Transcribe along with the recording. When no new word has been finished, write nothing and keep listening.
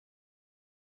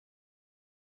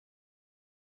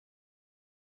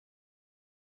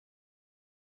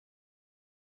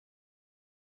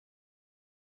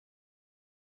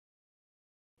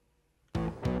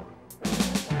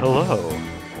Hello,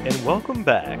 and welcome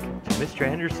back to Mr.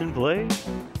 Anderson Plays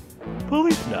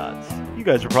Policenauts. You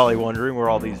guys are probably wondering where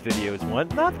all these videos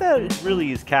went. Not that it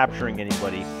really is capturing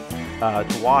anybody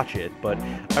to watch it, but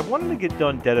I wanted to get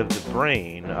done dead of the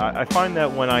brain. I find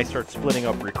that when I start splitting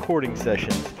up recording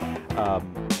sessions,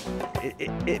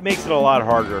 it makes it a lot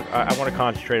harder. I want to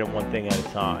concentrate on one thing at a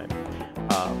time.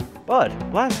 But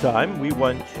last time we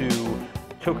went to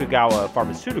Tokugawa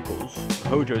Pharmaceuticals,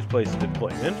 Hojo's place of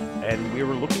employment, and we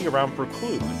were looking around for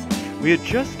clues. We had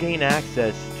just gained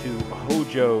access to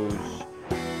Hojo's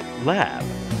lab.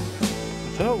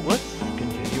 So let's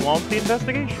continue on with the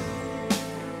investigation.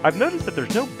 I've noticed that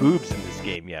there's no boobs in this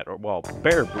game yet, or well,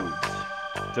 bare boobs.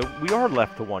 So we are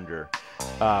left to wonder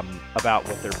about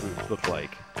what their boobs look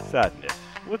like. Sadness.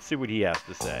 Let's see what he has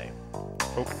to say.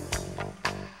 Oh.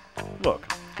 Look,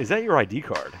 is that your ID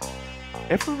card?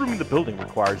 Every room in the building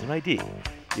requires an ID.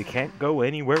 You can't go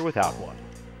anywhere without one.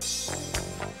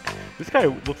 This guy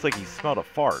looks like he smelled a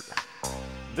fart.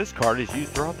 This card is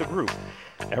used throughout the group.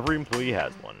 Every employee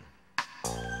has one.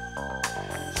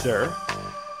 Sir?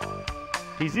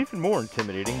 He's even more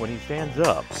intimidating when he stands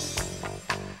up.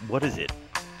 What is it?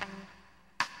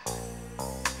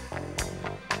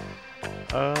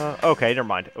 Okay, never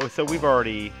mind. Oh, so we've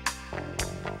already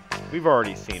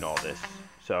seen all this.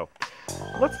 So,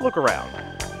 let's look around.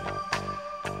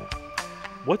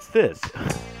 What's this?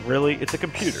 Really? It's a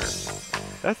computer.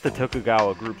 That's the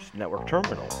Tokugawa Group's network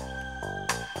terminal.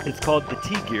 It's called the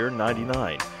T-Gear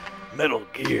 99. Metal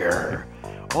Gear.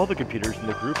 All the computers in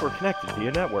the group are connected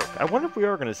via network. I wonder if we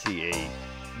are going to see a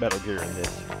Metal Gear in this.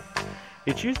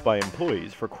 It's used by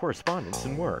employees for correspondence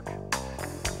and work.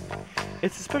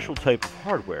 It's a special type of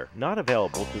hardware, not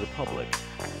available to the public.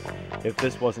 If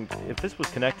this was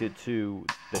connected to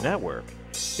the network,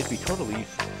 it'd be totally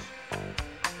useless.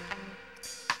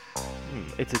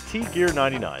 It's a T-Gear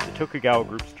 99, the Tokugawa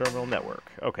Group's terminal network.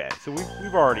 Okay, so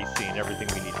we've already seen everything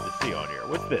we needed to see on here.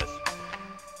 What's this?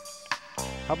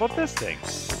 How about this thing?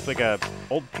 Looks like a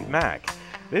old Mac.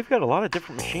 They've got a lot of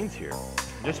different machines here.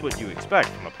 Just what you expect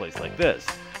from a place like this.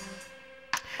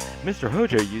 Mr.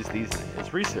 Hojo used these in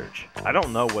his research. I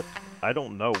don't know what's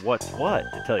what,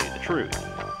 to tell you the truth.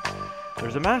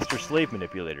 There's a master-slave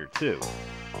manipulator, too.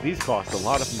 These cost a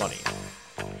lot of money.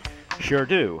 Sure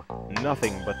do.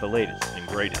 Nothing but the latest and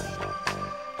greatest.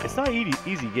 It's not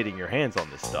easy getting your hands on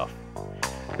this stuff.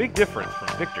 Big difference from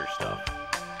Victor's stuff.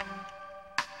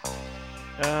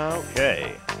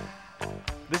 Okay.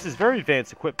 This is very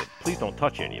advanced equipment. Please don't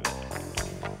touch any of it.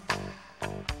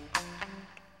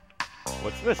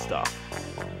 What's this stuff?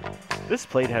 This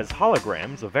plate has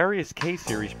holograms of various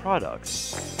K-series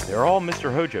products. They're all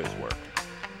Mr. Hojo's work.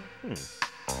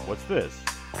 What's this?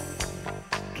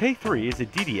 K3 is a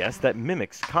DDS that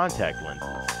mimics contact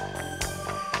lenses.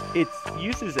 It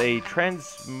uses a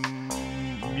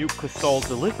transmucosal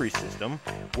delivery system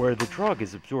where the drug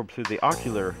is absorbed through the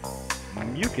ocular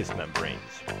mucous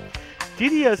membranes.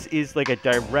 DDS is like a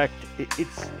direct...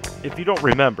 It's if you don't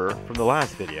remember from the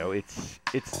last video, it's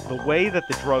the way that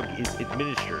the drug is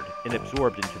administered and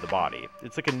absorbed into the body.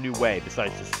 It's like a new way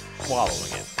besides just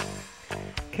swallowing it.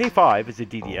 K5 is a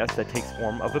DDS that takes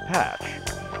form of a patch.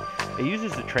 It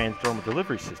uses a transdermal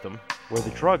delivery system where the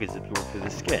drug is absorbed through the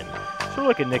skin, sort of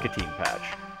like a nicotine patch.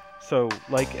 So,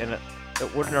 like an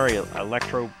ordinary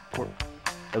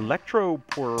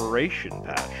electroporation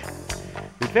patch.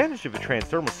 The advantage of a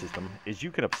transdermal system is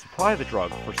you can supply the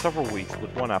drug for several weeks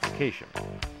with one application.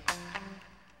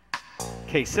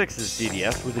 K6 is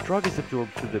DDS where the drug is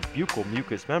absorbed through the buccal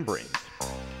mucous membranes.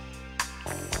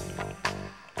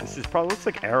 This looks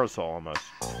like aerosol almost.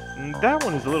 That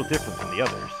one is a little different from the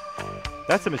others.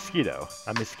 That's a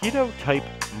mosquito-type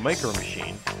micro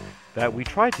machine that we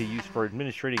tried to use for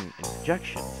administering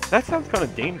injections. That sounds kind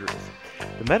of dangerous.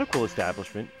 The medical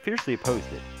establishment fiercely opposed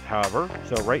it. However,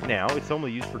 so right now, it's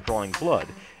only used for drawing blood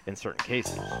in certain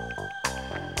cases.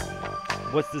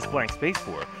 What's this blank space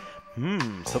for?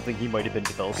 Something he might have been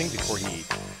developing before he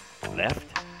left?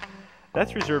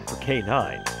 That's reserved for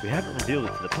K9. We haven't revealed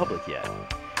it to the public yet.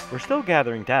 We're still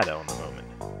gathering data on the moment.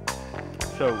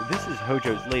 So, this is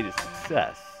Hojo's latest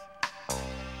success.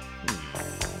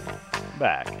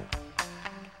 Back.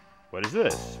 What is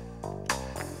this?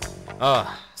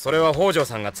 ああ、それは北条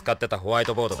さんが使ってたホワイ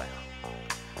トボードだよ。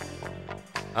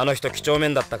あの人几帳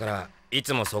面だったから、い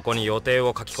つもそこに予定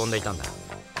を書き込んでいたんだ。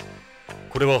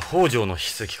これは北条の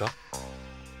筆跡か？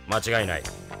間違いない。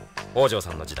北条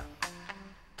さんの字だ。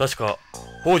確か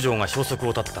北条が消息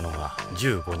を絶ったのが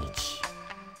15日。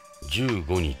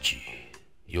15日。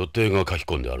予定が書き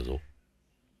込んであるぞ。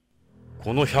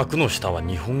この100の下は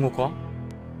日本語か？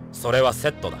それはセ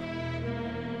ットだ。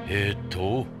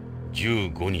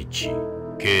15日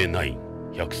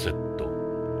K9100 セット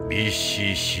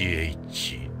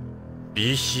BCCH。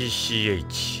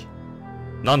 BCCH。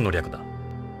何の略だ？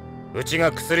うち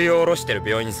が薬を卸してる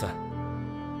病院さ。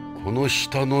この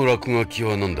下の落書き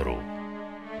は何だろ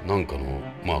う。なんかの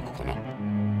マークかな。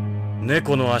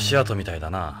猫の足跡みたいだ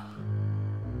な。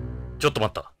ちょっと待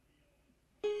った。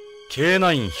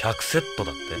K9100 セット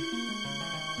だっ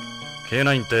て？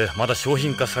 K9 ってまだ商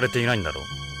品化されていないんだろ？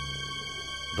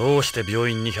どうして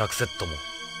病院に100セットも？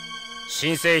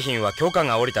新製品は許可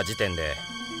が下りた時点で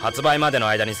発売までの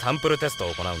間にサンプルテストを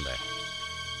行うんだよ。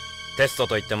テスト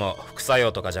といっても副作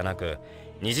用とかじゃなく、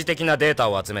二次的なデータ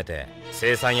を集めて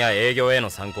生産や営業への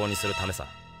参考にするためさ。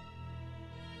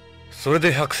それ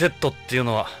で100セットっていう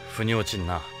のは腑に落ちん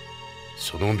な。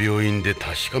その病院で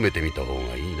確かめてみた方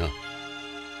がいいな。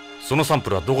そのサンプ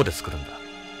ルはどこで作るんだ？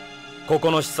ここ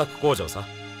の試作工場さ。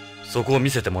そこを見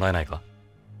せてもらえないか？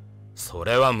そ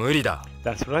れは無理だ。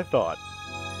 That's what I thought.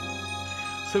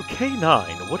 So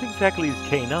K9, what exactly is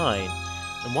K9?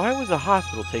 And why was the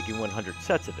hospital taking 100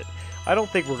 sets of it? I don't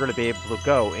think we're going to be able to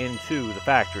go into the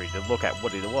factory to look at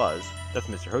what it was. That's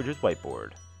Mr. Hojo's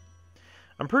whiteboard.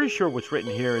 I'm pretty sure what's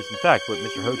written here is in fact what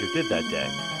Mr. Hojo did that day.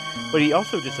 But he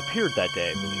also disappeared that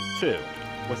day, I believe, too.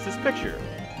 What's this picture?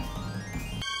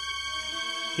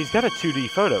 He's got a 2D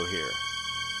photo here.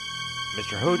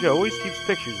 Mr. Hojo always keeps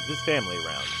pictures of his family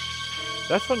around.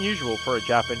 That's unusual for a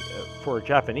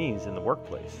Japanese in the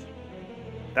workplace.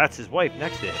 That's his wife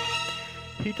next to him.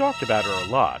 He talked about her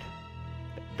a lot.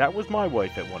 That was my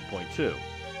wife at one point, too.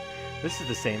 This is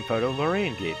the same photo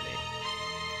Lorraine gave me.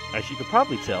 As you could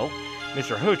probably tell,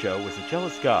 Mr. Hojo was a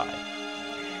jealous guy.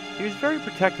 He was very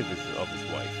protective of his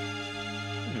wife.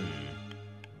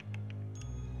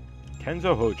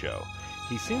 Kenzo Hojo.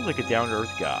 He seems like a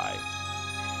down-to-earth guy.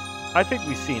 I think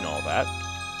we've seen all that.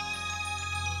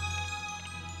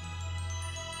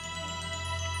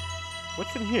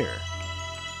 What's in here?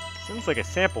 Seems like a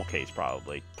sample case,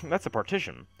 probably. That's a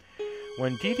partition.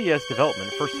 When DDS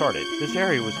development first started, this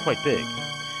area was quite big.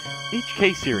 Each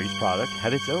K-Series product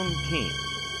had its own team.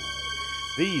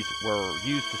 These were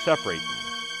used to separate them.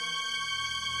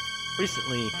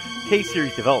 Recently,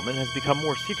 K-Series development has become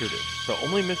more secretive, so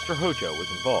only Mr. Hojo was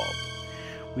involved.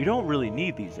 We don't really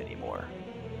need these anymore.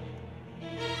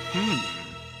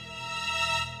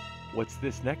 What's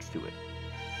this next to it?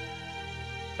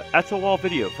 That's a wall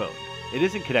video phone. It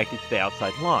isn't connected to the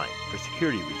outside line, for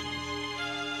security reasons.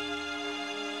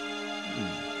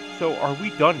 So are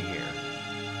we done here?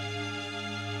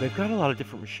 They've got a lot of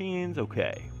different machines.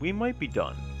 Okay, we might be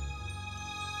done.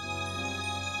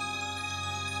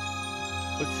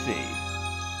 Let's see.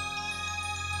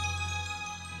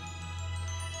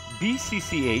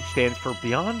 BCCH stands for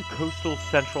Beyond Coastal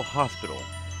Central Hospital.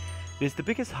 It is the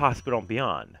biggest hospital in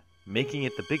Beyond, making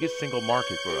it the biggest single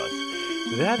market for us.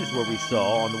 That is what we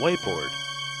saw on the whiteboard.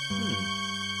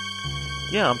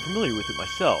 Yeah, I'm familiar with it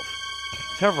myself.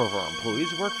 Several of our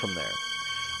employees work from there.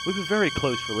 We have a very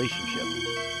close relationship.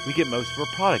 We get most of our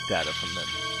product data from them.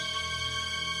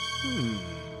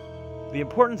 The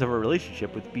importance of a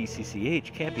relationship with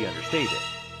BCCH can't be understated.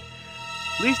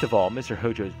 Least of all, Mr.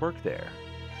 Hojo's work there.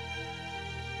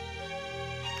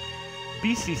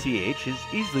 BCCH is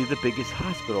easily the biggest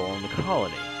hospital in the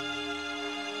colony.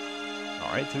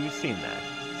 Alright, so we've seen that.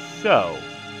 So,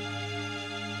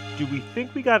 do we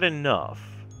think we got enough?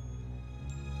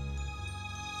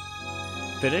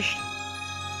 Finished?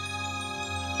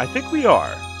 I think we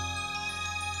are.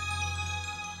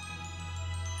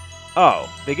 Oh,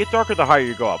 they get darker the higher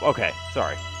you go up. Okay,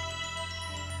 sorry.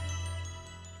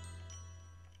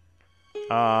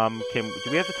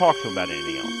 Do we have to talk to him about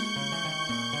anything else?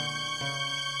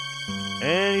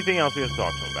 Anything else we have to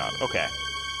talk to him about? Okay.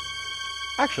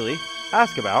 Actually,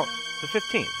 ask about the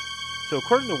 15th. So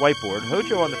according to Whiteboard,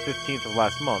 Hojo on the 15th of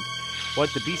last month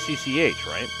went to BCCH,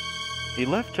 right? He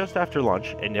left just after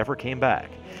lunch and never came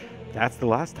back. That's the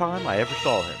last time I ever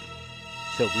saw him.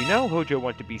 So we know Hojo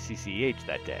went to BCCH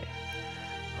that day.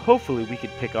 Hopefully we can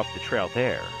pick up the trail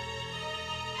there.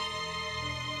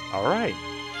 Alright.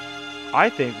 I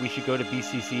think we should go to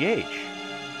BCCH.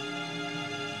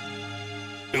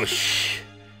 よし。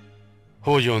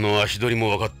北条の足取りも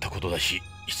分かったことだし、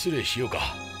失礼しようか、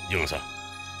ジョンさ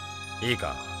ん。いい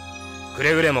か。く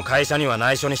れぐれも会社には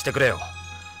内緒にしてくれよ。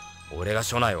俺が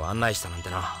署内を案内したなんて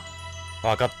な。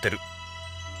分かってる。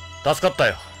助かった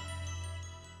よ。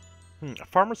A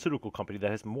pharmaceutical company that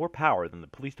has more power than the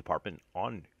police department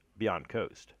on Beyond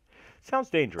Coast. Sounds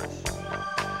dangerous.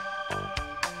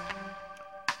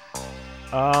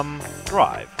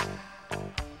 Drive.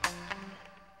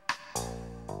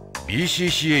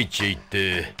 BCCH へ行っ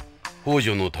て北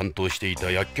条の担当してい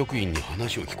た薬局員に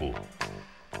話を聞こう。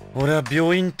俺は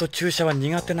病院と注射は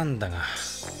苦手なんだが。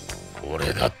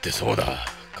俺だってそうだ。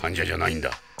患者じゃないん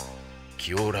だ。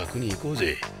気を楽に行こう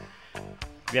ぜ。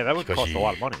Yeah, that would しか cost し a lot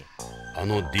of money. あ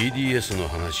の DDS の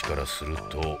話からする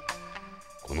と、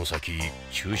この先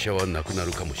注射はなくな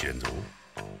るかもしれんぞ。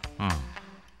うん。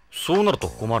そうなると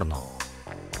困るな。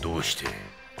どうして？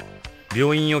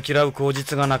病院を嫌う口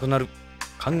実がなくなる。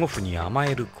看護婦に甘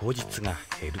える口実が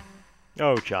減る。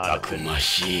Oh, たく Jonathan. ま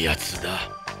しいやつだ。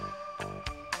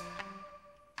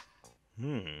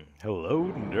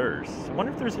Hello, nurse. I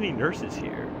wonder if there's any nurses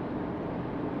here.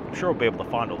 I'm sure we'll be able to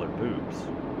fondle their boobs.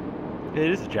 It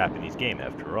is a Japanese game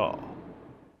after all.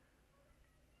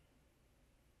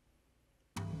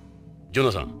 ジョ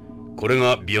ナサン、これ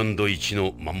がビヨンド1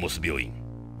のマンモス病院、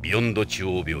ビヨンド中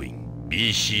央病院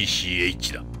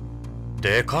BCCH だ。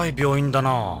でかい病院だ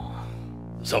な。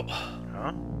そう。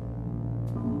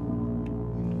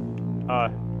Huh?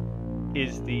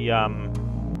 Is the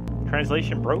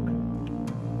translation broke?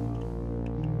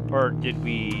 Or did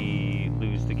we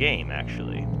lose the game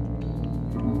actually?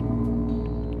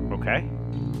 Okay.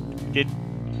 Did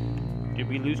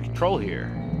we lose control here?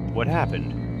 What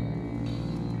happened?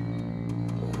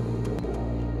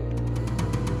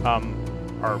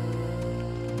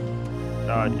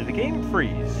 Did the game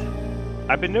freeze?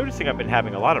 I've been noticing I've been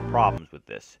having a lot of problems with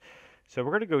this. So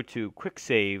we're going to go to Quick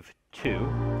Save 2,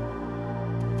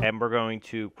 and we're going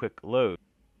to Quick Load.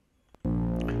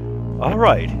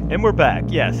 Alright, and we're back.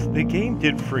 Yes, the game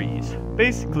did freeze.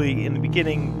 Basically, in the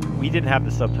beginning, we didn't have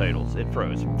the subtitles. It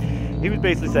froze. He was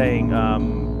basically saying,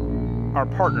 our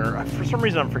partner, for some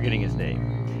reason I'm forgetting his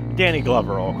name, Danny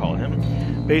Glover, I'll call him,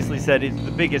 basically said it's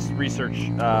the biggest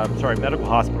medical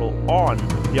hospital on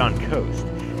the coast.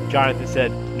 Jonathan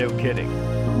said, no kidding.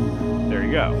 There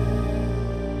you go.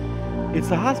 It's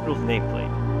the hospital's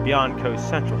nameplate, Beyond Coast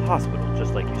Central Hospital,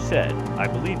 just like you said. I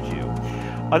believed you.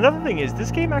 Another thing is,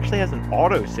 this game actually has an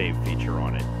autosave feature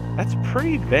on it. That's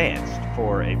pretty advanced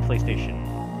for a PlayStation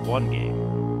 1 game.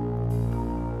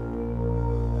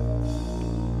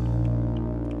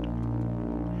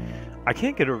 I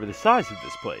can't get over the size of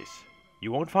this place.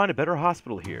 You won't find a better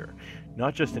hospital here,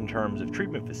 not just in terms of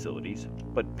treatment facilities,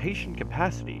 but patient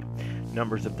capacity,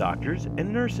 numbers of doctors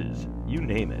and nurses, you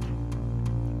name it.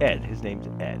 Ed, his name's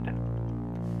Ed.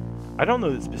 I don't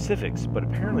know the specifics, but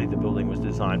apparently the building was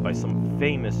designed by some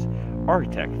famous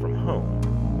architect from home.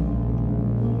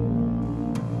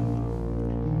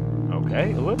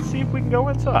 Okay, let's see if we can go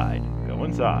inside. Go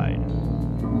inside.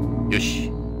 よ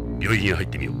し、病院へ入っ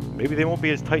てみよう。 Maybe they won't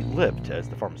be as tight-lipped as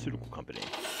the pharmaceutical company.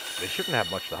 They shouldn't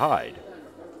have much to hide.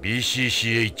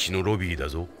 BCCH のロビーだ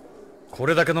ぞ。こ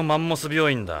れだけのマンモス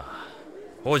病院だ。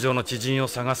北条の知人を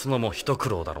探すのも一苦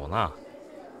労だろうな。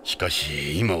しか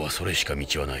し今はそれしか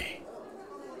道はない。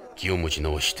気を持ち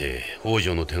直して北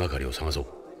条の手がかりを探そう。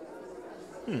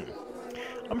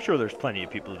I'm sure there's plenty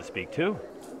of people to speak to.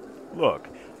 Look,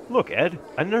 Ed,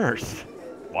 a nurse.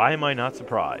 Why am I not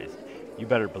surprised? You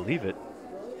better believe it.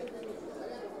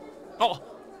 あ、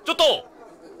ちょっと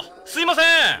すいません。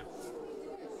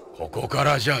ここか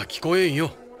らじゃ聞こえん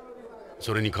よ。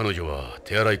それに彼女は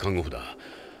手洗い看護婦だ。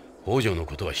北条の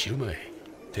ことは知るまい。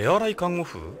手洗い看護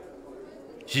婦？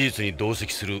手術に同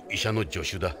席する医者の助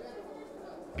手だ。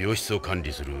病室を管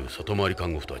理する外回り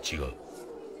看護婦とは違う。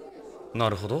な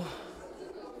るほど。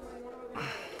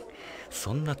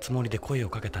そんなつもりで声を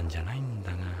かけたんじゃないん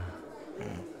だが。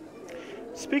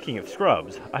Speaking of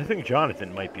scrubs, I think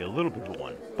Jonathan might be a little bit of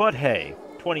one. But hey,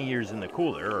 20 years in the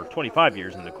cooler, or 25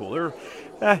 years in the cooler,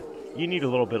 you need a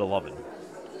little bit of loving.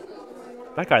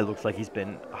 That guy looks like he's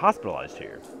been hospitalized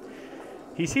here.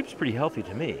 He seems pretty healthy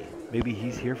to me. Maybe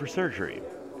he's here for surgery.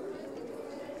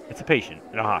 It's a patient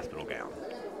in a hospital gown.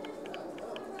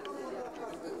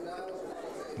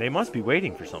 They must be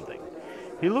waiting for something.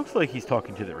 He looks like he's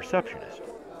talking to the receptionist.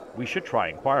 We should try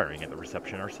inquiring at the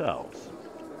reception ourselves.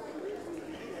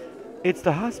 It's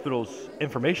the hospital's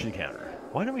information counter.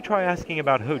 Why don't we try asking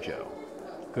about Hojo?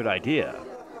 Good idea.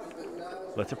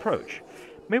 Let's approach.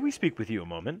 May we speak with you a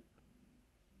moment?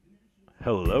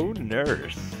 Hello,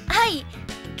 nurse. はい、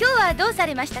今日はどうさ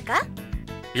れましたか？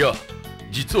いや、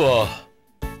実は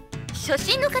初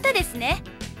診の方ですね。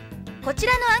こち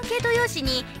らのアンケート用紙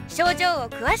に症状を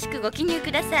詳しくご記入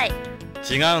ください。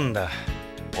違うんだ。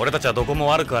俺たちはどこも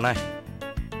悪くはない。は？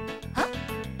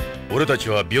俺たち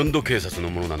はビヨンド警察の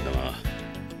ものなんだが、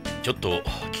ちょっと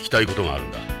聞きたいことがある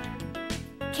んだ。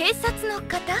警察の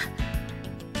方？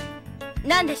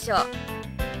何でしょう？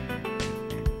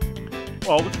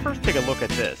 Well, let's first take a look at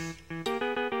this.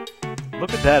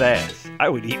 Look at that ass. I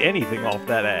would eat anything off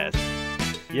that ass.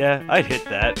 Yeah, I'd hit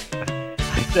that.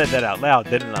 I said that out loud,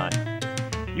 didn't I?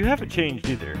 You haven't changed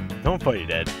either. Don't fight it,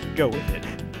 Ed. Go with it.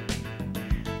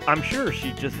 I'm sure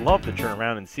she'd just love to turn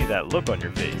around and see that look on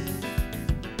your face.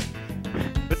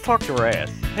 Let's talk to her ass.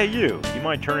 Hey you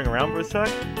mind turning around for a sec?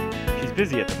 She's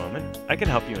busy at the moment. I can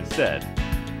help you instead.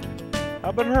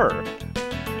 How about her?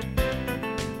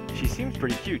 She seems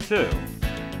pretty cute too.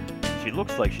 She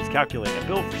looks like she's calculating a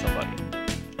bill for somebody.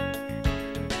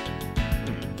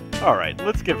 Alright,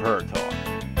 let's give her a talk.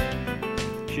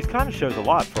 She kind of shows a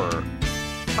lot for a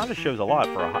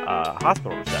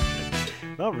hospital receptionist.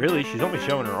 Not really, she's only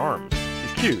showing her arms.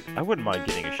 She's cute. I wouldn't mind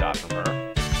getting a shot from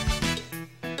her.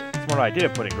 Smart idea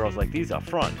putting girls like these up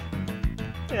front.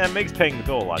 Yeah, it makes paying the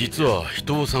bill a lot easier. 実は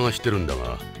人を探してるんだ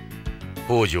が、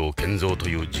北条健三と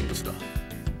いう人物だ。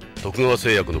徳川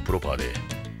製薬のプロパーで、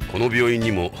この病院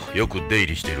にもよく出入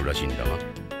りしているらしいんだが。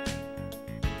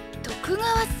徳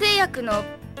川製薬の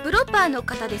プロパーの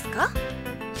方ですか？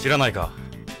知らないか？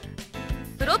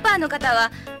プロパーの方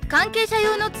は関係者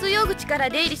用の通用口から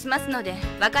出入りしますので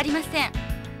分かりません。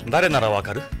誰ならわ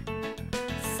かる？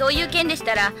そういう件でし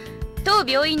たら当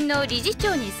病院の理事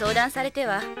長に相談されて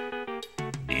は。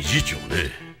理事長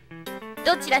ね。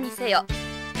どちらにせよ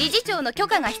理事長の許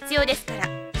可が必要ですから。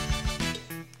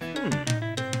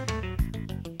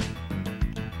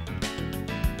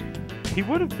He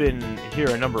would have been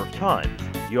here a number of times.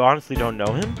 You honestly don't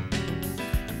know him?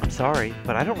 I'm sorry,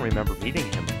 but I don't remember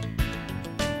meeting him.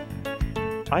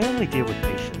 I only deal with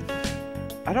patients.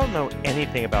 I don't know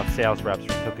anything about sales reps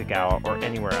from Tokugawa or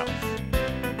anywhere else.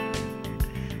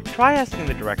 Try asking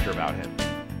the director about him.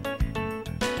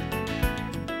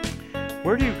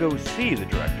 Where do you go see the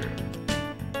director?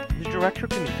 The director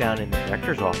can be found in the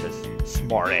director's office.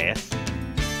 Smart ass.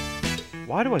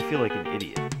 Why do I feel like an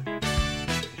idiot?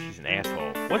 She's an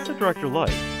asshole. What's the director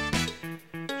like?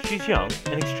 She's young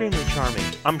and extremely charming.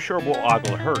 I'm sure we'll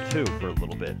ogle her too for a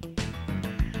little bit.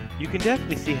 You can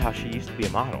definitely see how she used to be a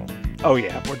model. Oh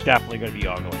yeah, we're definitely going to be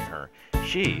ogling her.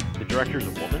 She, the director's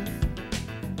a woman?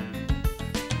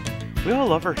 We all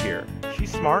love her here.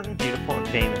 She's smart and beautiful and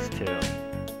famous too.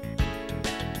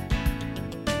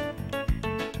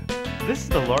 This is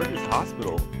the largest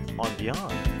hospital on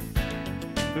Beyond.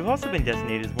 We've also been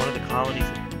designated as one of the colony's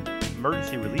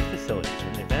emergency relief facilities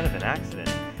in the event of an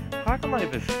accident. How come I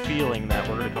have a feeling that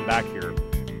we're going to come back here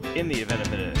in the event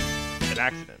of an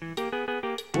accident?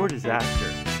 Or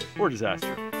disaster.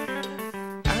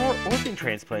 Our organ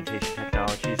transplantation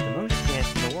technology is the most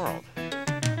advanced in the world.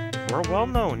 We're well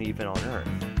known even on Earth.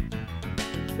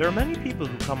 There are many people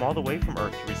who come all the way from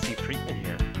Earth to receive treatment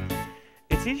here.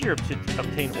 It's easier to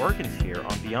obtain organs here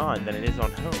on Beyond than it is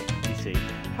on home, you see.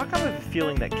 How come I have a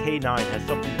feeling that K9 has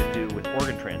something to do with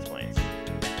organ transplants?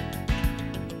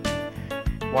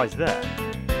 Why is that?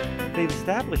 They've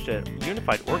established a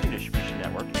unified organ distribution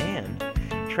network and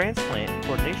transplant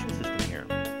coordination system here.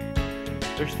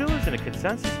 There still isn't a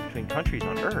consensus between countries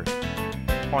on Earth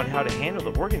on how to handle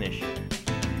the organ issue.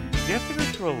 You have to go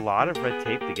through a lot of red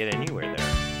tape to get anywhere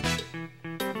there.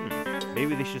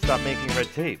 Maybe they should stop making red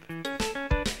tape.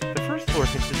 The first floor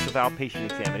consists of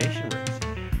outpatient examination rooms,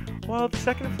 while the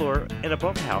second floor and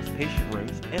above house patient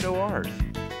rooms and ORs.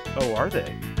 Oh, are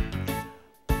they?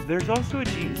 There's also a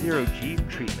G0G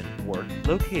treatment ward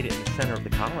located in the center of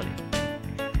the colony.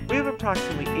 We have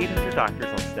approximately 800 doctors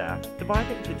on staff,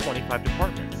 divided into 25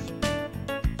 departments.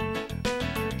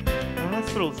 The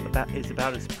hospital is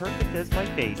about as perfect as my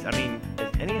face, as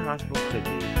any hospital could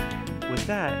be. With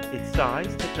that, it's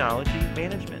size, technology,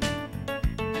 management.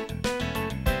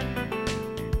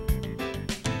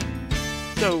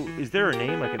 So, is there a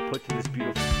name I can put to this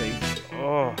beautiful face?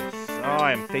 Oh,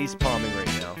 I'm face palming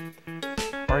right now.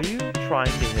 Are you trying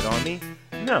to hit on me?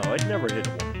 No, I'd never hit a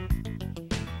woman.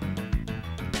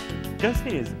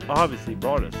 Destiny has obviously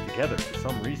brought us together for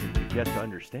some reason we've yet to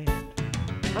understand.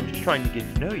 I'm just trying to get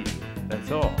to know you,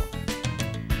 that's all.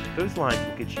 Those lines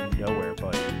will get you nowhere,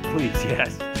 buddy. Please,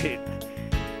 yes.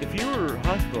 If you were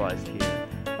hospitalized here,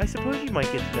 I suppose you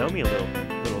might get to know me a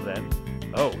little then.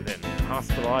 Oh, then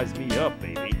hospitalize me up,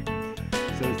 baby.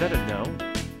 So is that a no?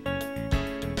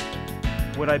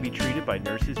 Would I be treated by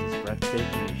nurses as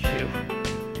breathtaking as you?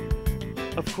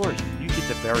 Of course, you get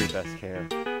the very best care.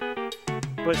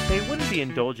 But they wouldn't be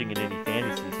indulging in any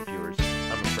fantasies of yours,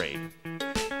 I'm afraid.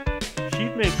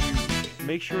 She'd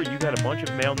make sure you got a bunch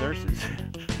of male nurses.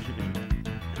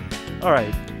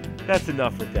 Alright, that's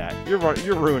enough with that. You're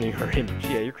ruining her image.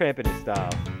 Yeah, you're cramping his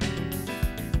style.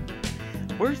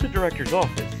 Where's the director's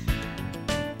office?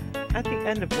 At the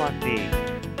end of Block B,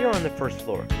 here on the first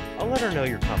floor. I'll let her know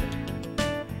you're coming.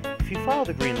 If you follow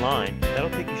the green line, that'll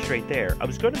take you straight there. I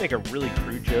was going to make a really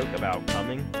crude joke about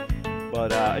coming,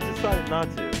 but I decided not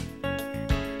to.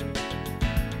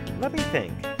 Let me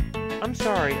think. I'm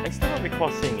sorry, I still don't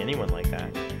recall seeing anyone like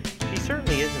that. He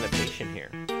certainly isn't a patient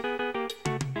here.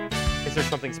 Is there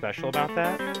something special about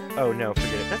that? Oh no,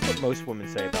 forget it. That's what most women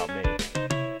say about me.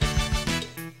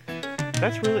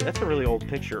 That's a really old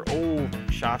picture. Oh,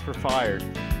 shots were fired.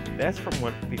 That's from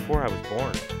before I was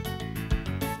born.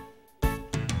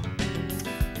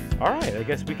 Alright, I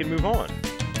guess we can move on.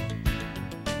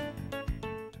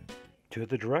 To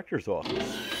the director's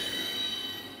office.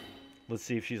 Let's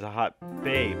see if she's a hot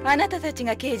babe. あなたたち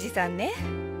が刑事さんね。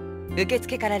受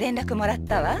付から連絡もらっ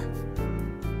たわ。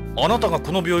あなたが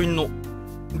この病院の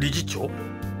理事長？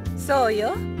そう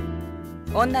よ。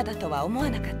女だとは思わ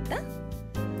なかった？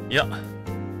いや、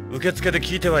受付で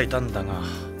聞いてはいたんだが。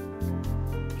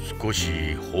少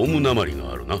しホームなまり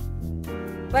があるな。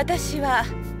私は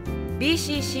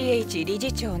BCCH 理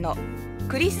事長の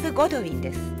クリス・ゴドウィン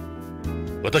です。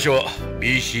私は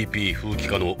BCP 風紀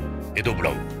課のエド・ブ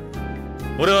ラウン。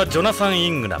俺はジョナサン・イ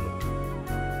ングナム。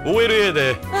OLA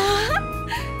で。ああ、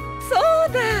そ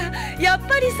うだ。やっ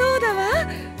ぱりそうだわ。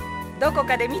どこ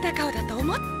かで見た顔だと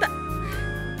思った。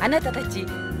あなたたち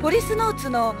ポリスノーツ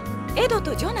のエド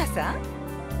とジョナサン？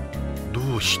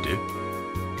どうして？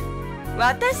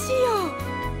私よ。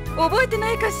覚えて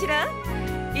ないかしら？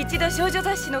一度少女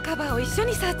雑誌のカバーを一緒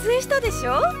に撮影したでし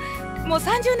ょ？もう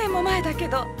30年も前だけ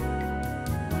ど。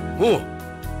おう、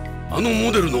あの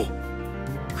モデルの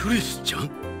クリスちゃん？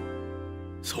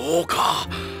そうか、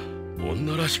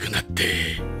女らしくなっ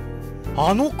て。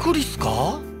あのクリス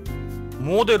か？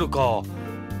モデルか。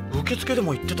受付で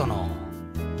も言ってたな。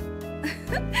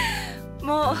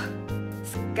もう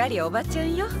すっかりおばちゃ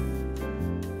んよ。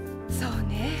そう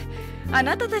ね、あ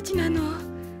なたたちなの。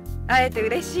会えて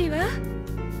嬉しいわ。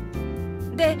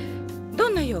で、ど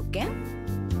んな用件？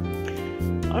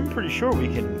 I'm pretty sure we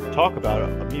can talk about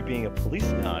me being a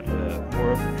policenaut,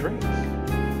 more of the drinks.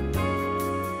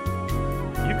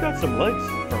 You've got some legs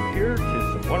from here to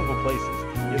some wonderful places.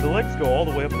 Yeah, the legs go all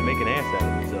the way up to make an ass out of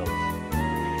themselves.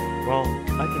 Well,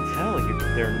 I can tell you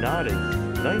they're not as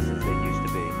nice as they used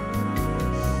to be.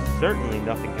 Certainly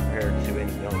nothing compared to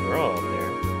any young girl out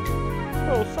there.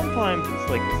 Oh, sometimes it's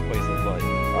like this place of life.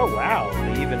 Oh wow,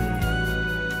 they even...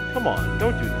 Come on,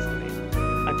 don't do this to me.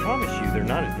 I promise you they're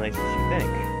not as nice as you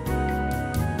think.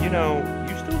 You know,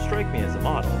 you still strike me as a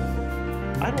model.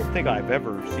 I don't think I've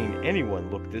ever seen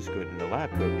anyone look this good in a lab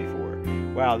coat before.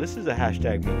 Wow, this is a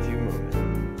hashtag #MeToo moment.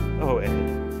 Oh, Ed,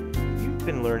 you've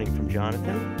been learning from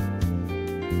Jonathan?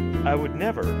 I would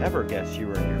never, ever guess you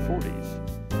were in your 40s.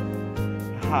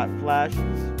 Hot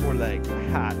flashes, more like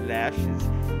hot lashes.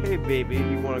 Hey baby,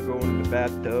 you want to go into the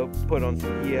bathtub, put on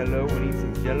some yellow and eat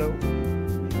some jello?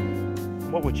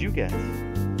 What would you guess?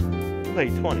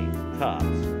 Late 20, tops.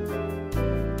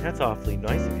 That's awfully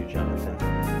nice of you, Jonathan.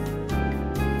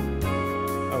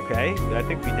 Okay, I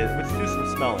think we did. Let's do some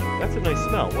smelling. That's a nice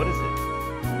smell. What is it?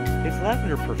 It's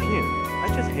lavender perfume. I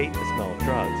just hate the smell of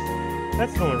drugs.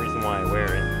 That's the only reason why I wear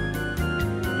it.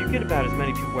 You get about as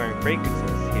many people wearing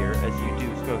fragrances here as you do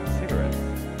smoking cigarettes.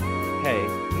 Hey,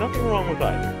 nothing wrong with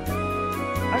either.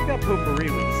 I've got potpourri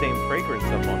with the same fragrance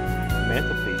up on the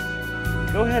mantelpiece.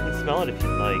 Go ahead and smell it if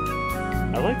you'd like.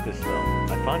 I like this smell.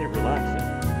 I find it relaxing.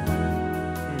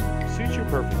 Suits you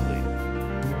perfectly.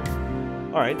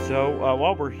 Alright, so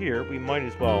while we're here, we might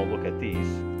as well look at these.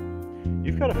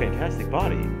 You've got a fantastic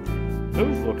body.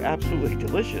 Those look absolutely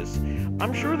delicious.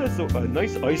 I'm sure that's a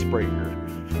nice icebreaker.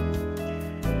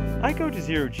 I go to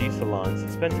zero-G salons and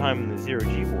spend time in the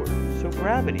zero-G ward, so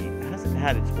gravity hasn't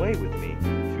had its way with me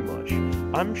too much.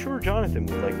 I'm sure Jonathan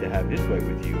would like to have his way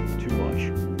with you too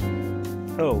much.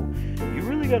 Oh, you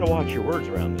really gotta watch your words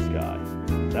around this guy.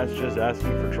 That's just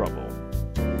asking for trouble.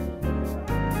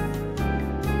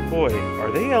 Boy,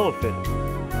 are they the elephant in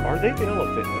the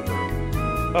room?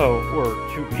 Oh, or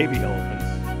two baby elephants.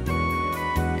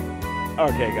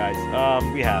 Okay, guys,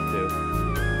 we have to.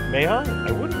 May I?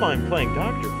 I wouldn't mind playing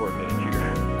doctor for a minute here.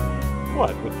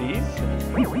 What, with these?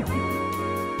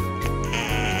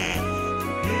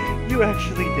 You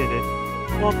actually did it.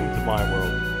 Welcome to my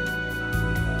world.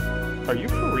 Are you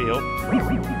for real?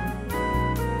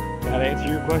 That answer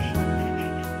your question?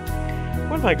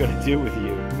 What am I gonna do with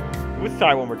you? Let's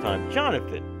try one more time.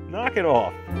 Jonathan, knock it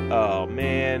off. Oh,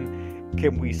 man.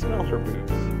 Can we smell her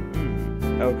boobs?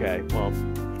 Okay, well.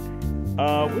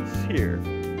 What's here?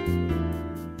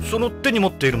 その手に持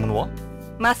っているものは？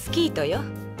マスキートよ。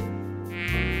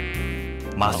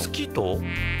マスキート？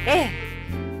ええ。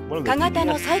小型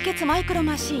の採血マイクロ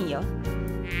マシンよ。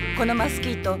このマスキ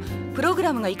ート、プログ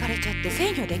ラムがいかれちゃって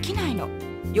制御できないの。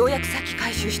ようやくさっき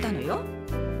回収したのよ。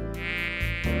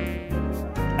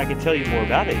I can tell you more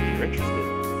about it if you're interested.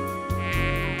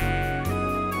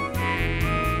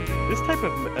 This type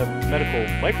of medical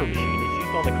micro machine is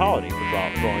used on the colony for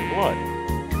drawing blood.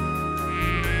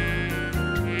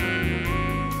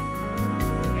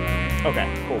 Okay,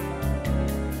 cool.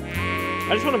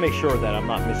 I just want to make sure that I'm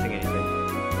not missing anything.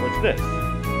 What's this?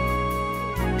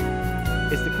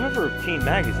 It's the cover of Teen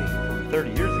Magazine from 30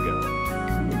 years ago.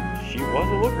 She was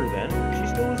a looker then, she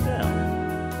still is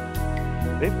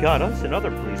now. They've got us and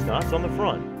other Policenauts on the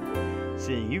front.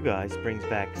 Seeing you guys brings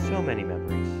back so many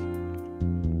memories.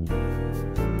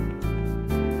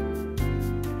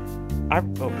 I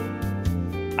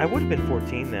would have been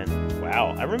 14 then.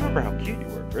 Wow, I remember how cute you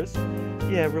were, Chris.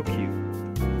 Yeah, real cute.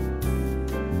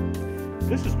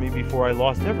 This was me before I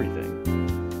lost everything.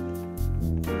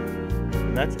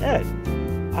 And that's Ed.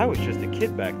 I was just a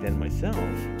kid back then myself.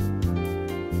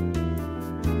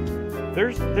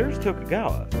 There's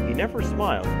Tokugawa. He never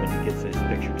smiles when he gets his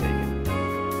picture taken.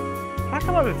 How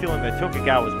come I have a feeling that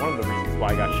Tokugawa is one of the reasons why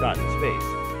I got shot in space?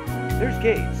 There's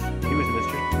Gates. He was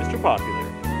Mr. Popular.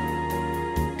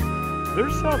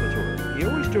 There's Salvatore. He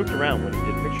always joked around when he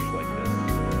did pictures like this.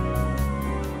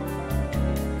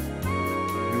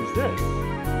 Who's this?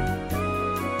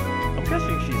 I'm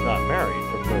guessing she's not married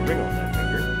from no ring on that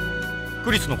finger.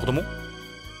 クリスの子供？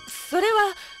それ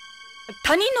は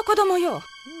他人の子供よ。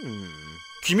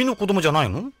君の子供じゃない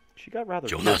の？ She got rather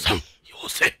ジョナサン、よ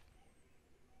せ。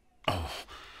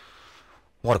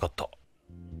悪かった。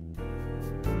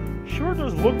 Sure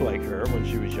does look like her when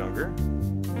she was younger.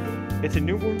 It's a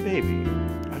newborn baby.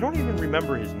 I don't even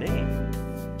remember his name.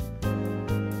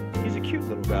 He's a cute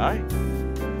little guy.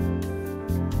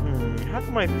 How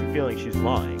come I have a feeling she's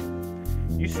lying?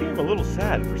 You seem a little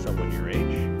sad for someone your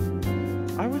age.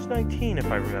 I was 19 if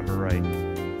I remember right.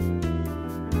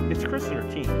 It's Chris in her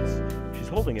teens. She's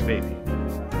holding a baby.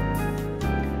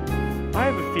 I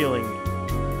have a feeling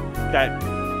that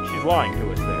she's lying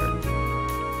to us there.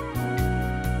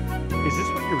 Is this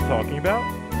what you were talking about?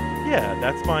 Yeah,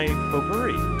 that's my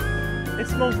potpourri. It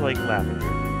smells like lavender.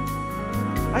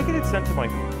 I get it sent to me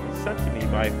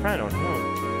by a friend on home.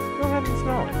 Go ahead and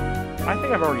smell it. I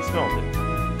think I've already smelled it.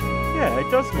 Yeah, it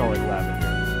does smell like lavender.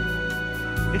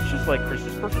 It's just like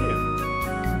Chris's perfume.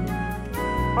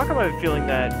 How come I have a feeling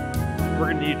that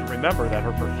we're going to need to remember that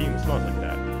her perfume smells like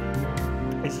that?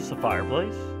 Is this a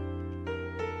fireplace?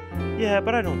 Yeah,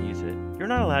 but I don't use it. You're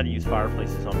not allowed to use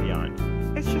fireplaces on Beyond.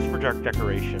 It's just for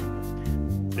decoration.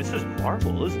 This is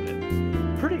marble, isn't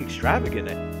it? Pretty extravagant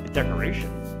decoration.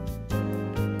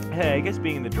 Hey, I guess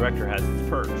being the director has its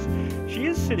perks. She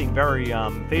is sitting very,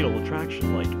 Fatal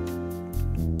Attraction-like.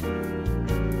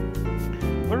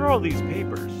 What are all these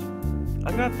papers?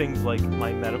 I've got things like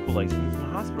my medical license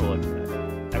and hospital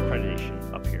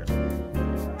accreditation up here.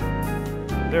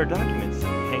 There are documents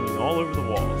hanging all over the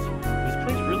walls. This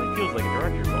place really feels like a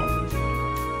director's office.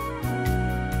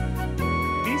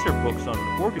 These are books on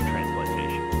organ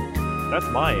transplantation. That's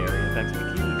my area of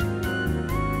expertise.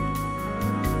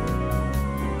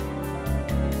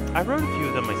 I wrote a few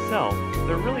of them myself.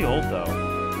 They're really old, though.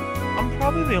 I'm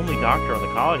probably the only doctor on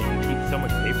the colony who keeps so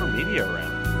much paper media around.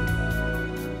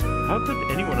 How could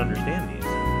anyone understand these?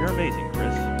 You're amazing,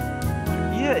 Chris.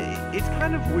 Yeah, it's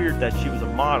kind of weird that she was a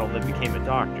model that became a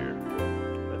doctor.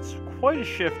 That's quite a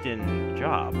shift in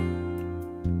job.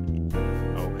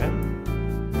 Okay.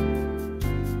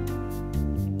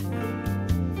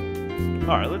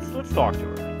 Alright, let's talk to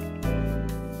her.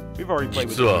 We've already played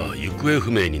with 実は行方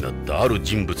不明になったある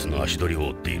人物の足取りを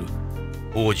追っている。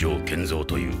北条健三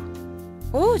という。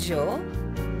王女？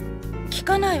聞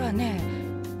かないわね。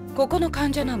ここの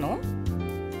患者なの？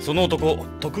その男、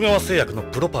徳川製薬の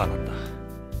プロパーなんだ。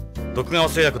徳川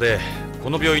製薬でこ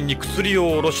の病院に薬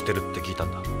を卸してるって聞いた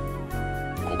んだ。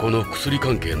ここの薬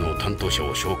関係の担当者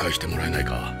を紹介してもらえない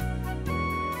か。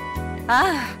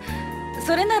ああ、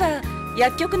それなら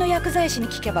薬局の薬剤師に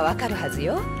聞けばわかるはず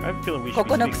よ。こ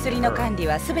この薬の管理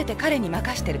はすべて彼に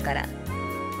任してるから。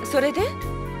それで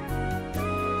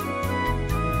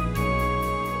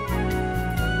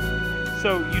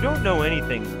So, you don't know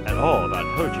anything at all about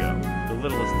Hojo, the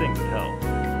littlest thing to tell.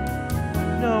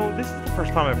 No, this is the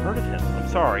first time I've heard of him. I'm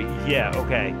sorry. Yeah,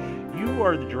 okay. You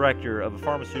are the director of a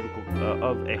pharmaceutical,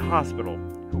 of a hospital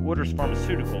who orders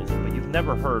pharmaceuticals, but you've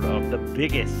never heard of the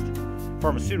biggest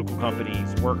pharmaceutical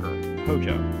company's worker,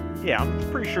 Hojo. Yeah,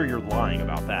 I'm pretty sure you're lying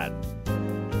about that.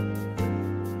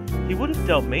 He would have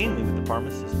dealt mainly with the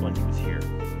pharmacist when he was here.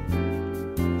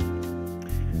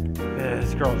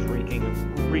 This girl is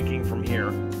reeking from here,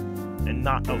 and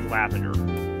not of lavender.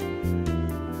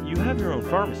 You have your own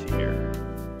pharmacy here.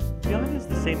 Beyond is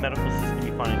the same medical system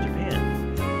you find in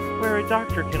Japan, where a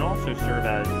doctor can also serve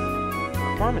as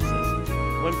a pharmacist.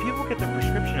 When people get their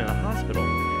prescription in a hospital,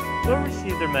 will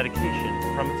receive their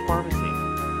medication from its pharmacy.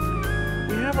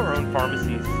 We have our own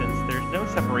pharmacies since there's no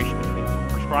separation between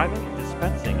prescribing and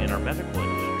dispensing in our medical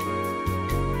industry.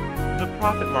 The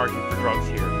profit margin for drugs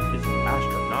here is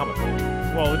astronomical.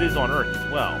 Well, it is on Earth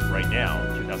as well, right now,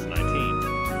 in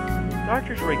 2019.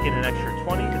 Doctors rake in an extra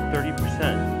 20 to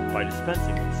 30% by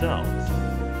dispensing themselves.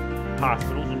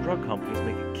 Hospitals and drug companies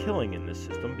make a killing in this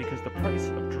system because the price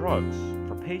of drugs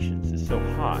for patients is so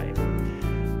high.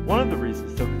 One of the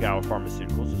reasons Tokugawa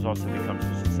Pharmaceuticals has also become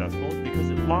so successful is because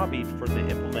it lobbied for the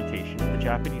implementation of the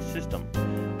Japanese system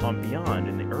on Beyond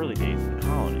in the early days of the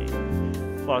colony.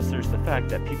 Plus, there's the fact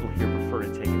that people here prefer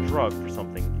to take a drug for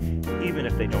something even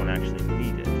if they don't actually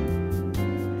need it.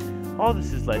 All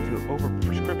this has led to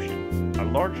overprescription, a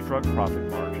large drug profit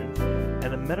margin,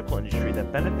 and a medical industry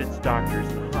that benefits doctors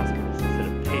and hospitals instead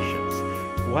of patients.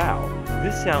 Wow,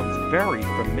 this sounds very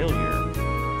familiar.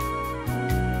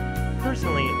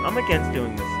 Personally, I'm against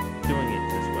doing it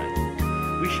this way.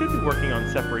 We should be working on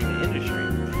separating the industry,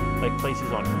 like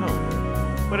places on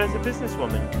home. But as a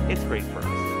businesswoman, it's great for us.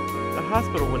 The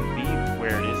hospital wouldn't be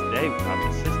where it is today without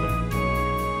the system.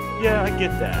 Yeah, I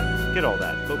get that. Get all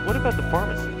that. But what about the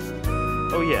pharmacist?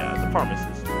 Oh yeah, the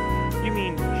pharmacist. You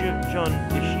mean Jun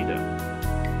Ishida.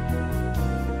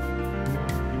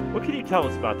 What can you tell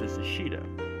us about this Ishida?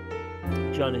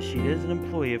 Jun Ishida is an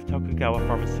employee of Tokugawa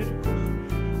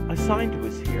Pharmaceuticals, assigned to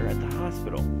us here at the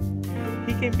hospital.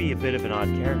 He can be a bit of an odd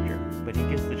character, but he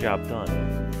gets the job done.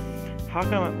 How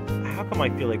come I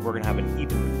feel like we're going to have an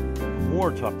even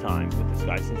more tough time with this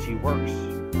guy since he works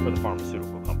for the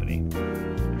pharmaceutical company?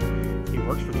 He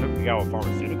works for Tokugawa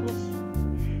Pharmaceuticals?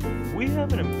 We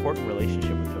have an important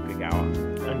relationship with Tokugawa.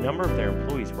 A number of their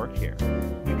employees work here.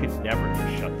 We could never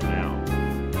just shut them out.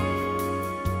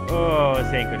 Oh,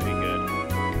 this ain't going to be good.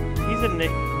 He's a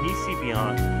Nisi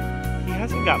beyond. He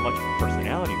hasn't got much of a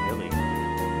personality, really.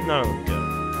 None of them do.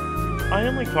 I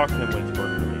only talk to him when it's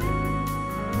work related.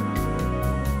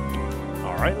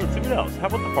 Alright, let's see what else. How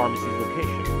about the pharmacy's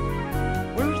location?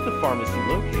 Where is the pharmacy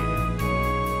located?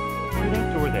 Through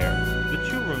that door there. The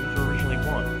two rooms were originally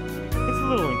one. It's a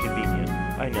little inconvenient,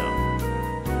 I know.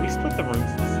 We split the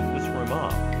rooms, this room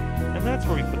up, and that's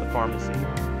where we put the pharmacy.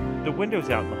 The window's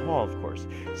out in the hall, of course.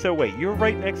 So wait, you're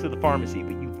right next to the pharmacy,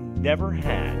 but you've never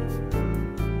had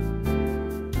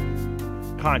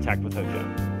contact with Hojo.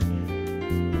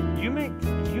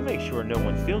 You make sure no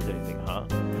one steals anything, huh?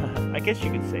 I guess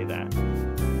you could say that.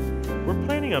 We're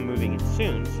planning on moving in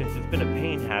soon, since it's been a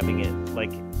pain having it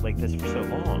like this for so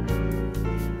long.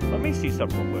 Let me see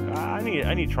something real quick. I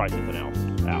need to try something else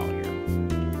out here.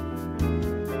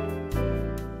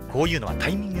 こういうのはタ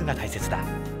イミングが大切だ。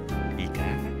いいか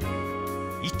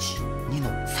？1、2の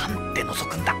3って覗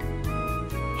くんだ。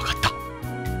分かった。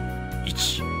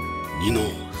1、2の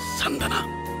3だな。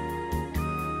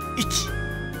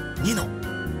1、2の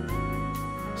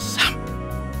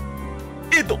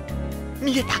3。エド、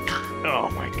見えたか？ Oh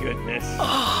my goodness.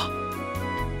 ああ、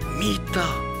見た。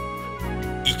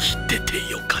生きて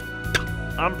てよかった。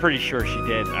 I'm pretty sure she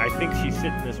did. I think she's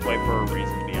sitting this way for a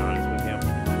reason, to be honest with you.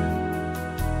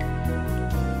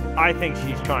 I think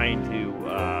she's trying to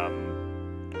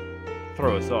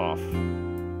throw us off.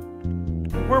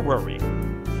 Where were we?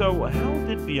 So, how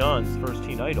did Beyond's first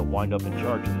teen idol wind up in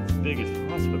charge of its biggest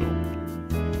hospital?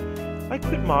 I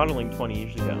quit modeling 20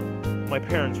 years ago. My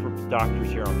parents were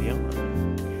doctors here on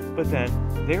Beyond. But then,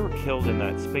 they were killed in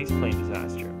that spaceplane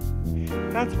disaster.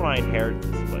 That's when I inherited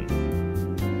this place.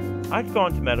 I'd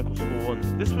gone to medical school,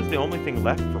 and this was the only thing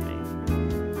left for me.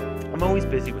 I'm always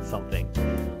busy with something,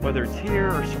 whether it's here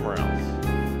or somewhere else.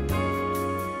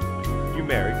 You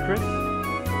married, Chris?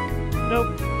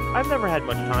 Nope. I've never had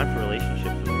much time for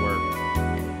relationships with work.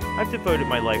 I've devoted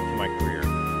my life to my career.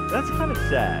 That's kind of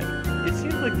sad. It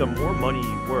seems like the more money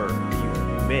you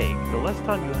make, the less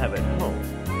time you have at home.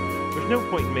 There's no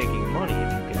point in making money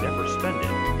if you can never spend it.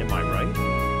 Am I right?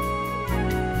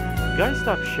 Guys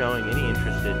stopped showing any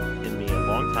interest in me a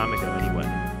long time ago anyway.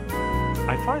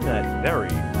 I find that very,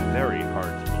 very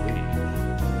hard to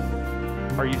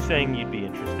believe. Are you saying you'd be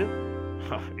interested?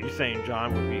 Are you saying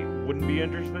John wouldn't be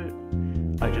interested?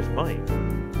 I just might.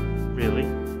 Really?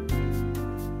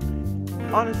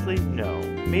 Honestly, no.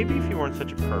 Maybe if you weren't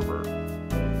such a pervert.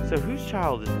 So whose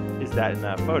child is that in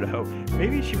that photo?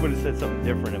 Maybe she would have said something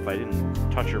different if I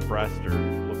didn't touch her breast or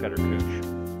look at her cooch.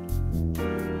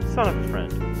 Son of a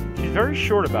friend. She's very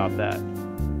short about that.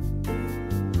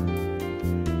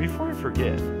 Before I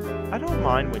forget, I don't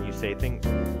mind when you say things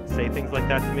like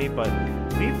that to me, but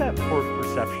leave that poor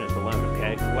receptionist alone,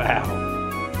 okay? Wow.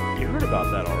 You heard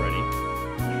about that already.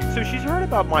 So she's heard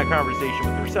about my conversation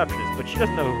with the receptionist, but she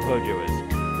doesn't know who Hojo is.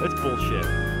 That's bullshit.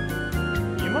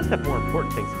 You must have more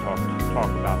important things to talk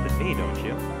about than me, don't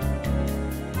you?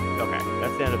 Okay,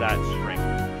 that's the end of that string.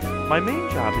 My main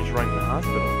job is running the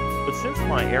hospital, but since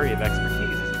my area of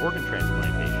expertise is organ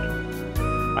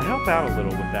transplantation, I help out a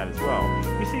little with that as well.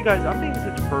 You see, guys, I'm being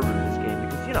such a pervert in this game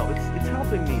because, you know, it's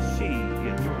helping me see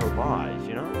through her lies,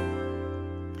 you know?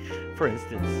 For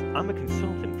instance, I'm a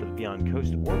consultant for the Beyond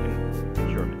Coast Organ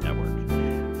Procurement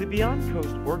Network, the Beyond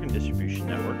Coast Organ Distribution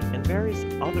Network, and various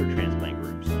other transplant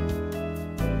groups.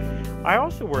 I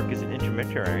also work as an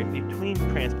intermediary between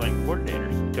transplant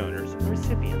coordinators, donors, and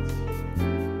recipients.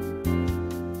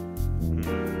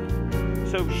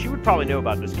 So she would probably know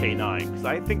about this K9, because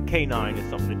I think K9 has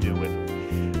something to do with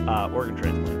organ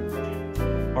transplant.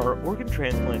 Are organ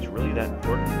transplants really that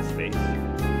important in space?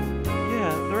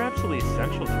 Yeah, they're absolutely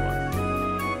essential to us.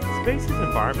 Space's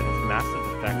environment has massive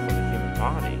effects on the human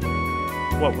body.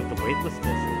 What with the weightlessness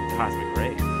and cosmic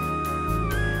rays?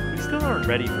 We still aren't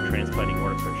ready for transplanting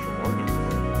artificial organs.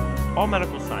 All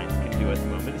medical science can do at the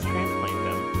moment is transplant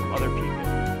them from other people.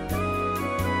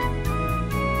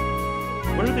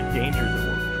 What are the dangers of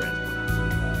organ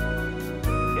transplants?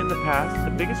 In the past,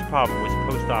 the biggest problem was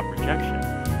post-op rejection,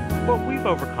 but we've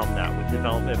overcome that with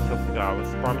development of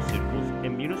Tokugawa's pharmaceuticals,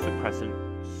 immunosuppressant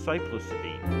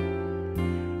cyclosidine,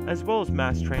 as well as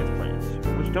mass transplants,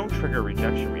 which don't trigger a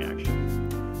rejection reaction.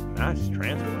 Mass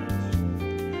transplants?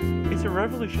 It's a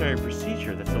revolutionary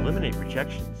procedure that's eliminated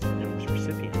rejections in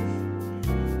recipients.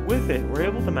 With it, we're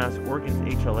able to mask organs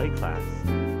HLA class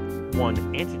 1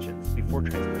 antigens before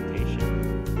transplantation.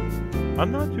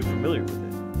 I'm not too familiar with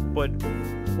it, but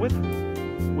with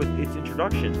its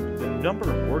introduction, the number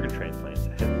of organ transplants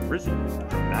have risen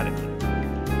dramatically.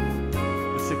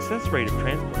 The success rate of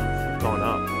transplants has gone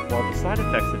up, while the side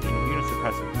effects of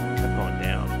immunosuppressants have gone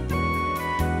down.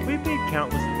 We've made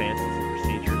countless advances in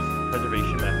procedures,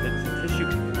 preservation methods, and tissue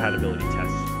compatibility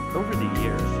tests over the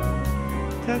years.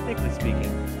 Technically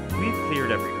speaking, we've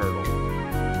cleared every hurdle.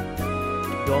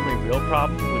 The only real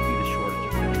problem would be the shortage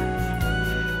of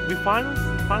donors. We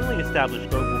finally established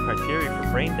global criteria for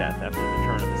brain death after the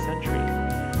turn of the century,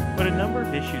 but a number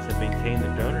of issues have maintained the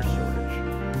donor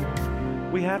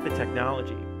shortage. We have the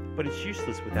technology, but it's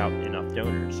useless without enough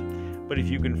donors. But if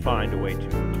you can find a way to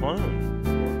clone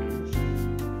organs...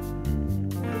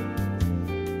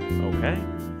 Okay.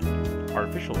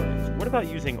 Artificial organs. What about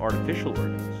using artificial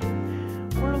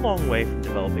organs? We're a long way from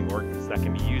developing organs that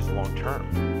can be used long term,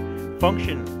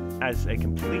 function as a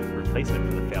complete replacement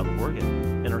for the failed organ,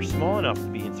 and are small enough to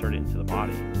be inserted into the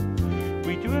body.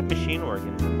 We do have machine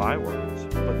organs and bioorgans,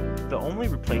 but the only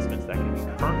replacements that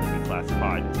can currently be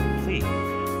classified as complete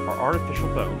are artificial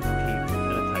bones, teeth,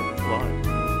 and a type of blood,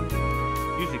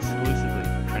 used exclusively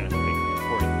for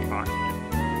transporting oxygen.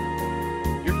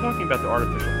 You're talking about the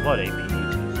artificial blood AP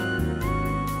uses.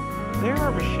 There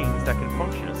are machines that can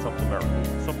function as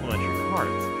supplementary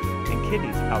hearts and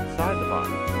kidneys outside the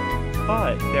body,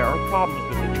 but there are problems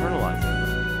with internalizing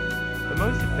them. The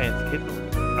most advanced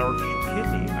artificial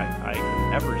kidney I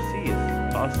can ever see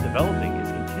us developing is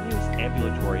continuous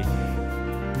ambulatory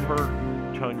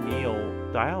peritoneal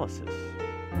dialysis.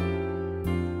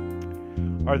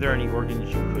 Are there any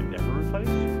organs you could never replace?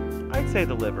 I'd say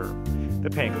the liver, the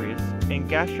pancreas, and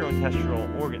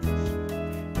gastrointestinal organs.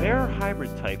 There are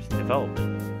hybrid types in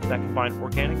development that combine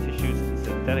organic tissues and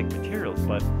synthetic materials,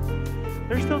 but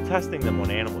they're still testing them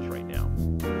on animals right now.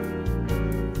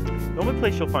 The only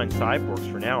place you'll find cyborgs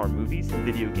for now are movies and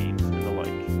video games and the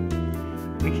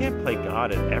like. We can't play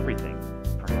God at everything,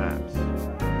 perhaps.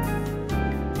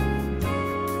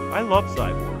 I love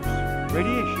cyborgs.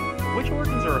 Radiation. Which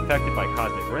organs are affected by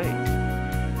cosmic rays?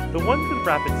 The ones with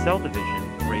rapid cell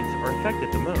division rates are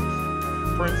affected the most.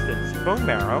 For instance, bone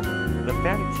marrow,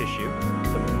 lymphatic tissue,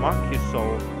 the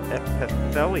mucosal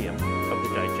epithelium of the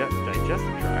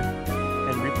digestive tract,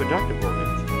 and reproductive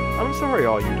organs. I'm sorry,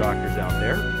 all you doctors out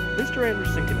there. Mr.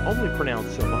 Anderson can only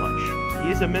pronounce so much.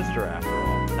 He is a mister, after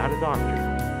all, not a doctor.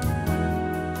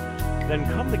 Then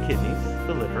come the kidneys,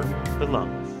 the liver, the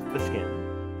lungs, the skin,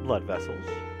 blood vessels.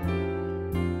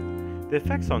 The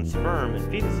effects on sperm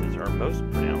and fetuses are most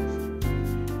pronounced.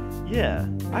 Yeah,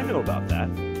 I know about that.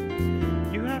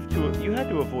 You had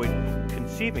to avoid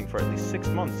conceiving for at least 6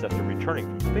 months after returning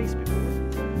from space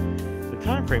before. The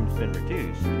time frame's been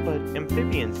reduced, but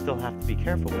amphibians still have to be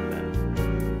careful with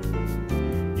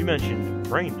that. You mentioned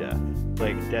brain death,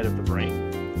 like dead of the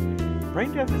brain.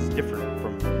 Brain death is different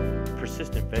from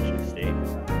persistent vegetative state.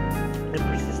 In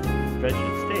persistent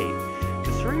vegetative state,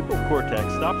 the cerebral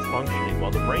cortex stops functioning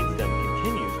while the brainstem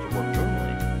continues to work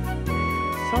normally.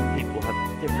 Some people have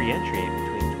to differentiate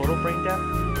between total brain death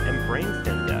and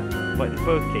brainstem death, but in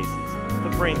both cases, the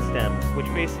brainstem, which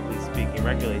basically speaking,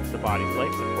 regulates the body's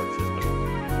life support system,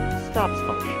 stops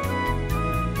function.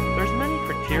 There's many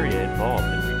criteria involved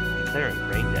in declaring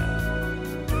brain death.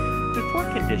 The 4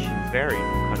 conditions vary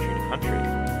from country to country,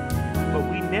 but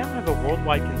we now have a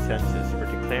worldwide consensus for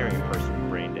declaring a person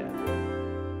brain dead.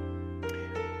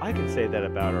 I can say that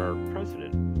about our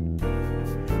president.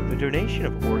 The donation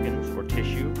of organs or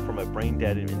tissue from a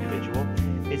brain-dead individual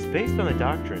is based on the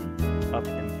doctrine of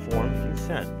informed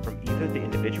consent from either the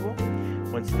individual,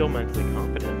 when still mentally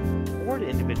competent, or the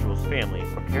individual's family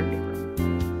or caregiver.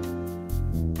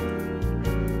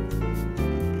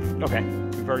 Okay,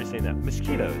 we've already seen that.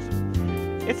 Mosquitoes.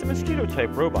 It's a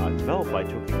mosquito-type robot developed by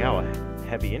Tokugawa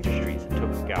Heavy Industries and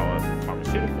Tokugawa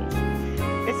Pharmaceuticals.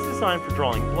 It's designed for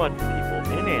drawing blood from people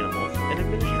and animals and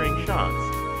administering shots.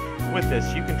 With this,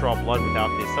 you can draw blood without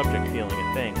the subject feeling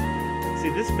a thing. See,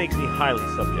 this makes me highly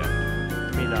suspect.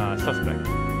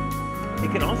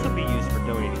 It can also be used for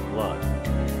donating blood.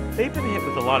 They've been hit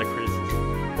with a lot of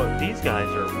criticism, but these guys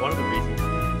are one of the reasons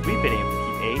we've been able to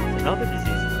keep AIDS and other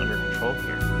diseases under control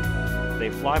here. They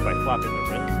fly by flapping their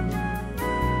wings.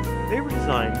 They were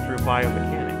designed through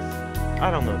biomechanics.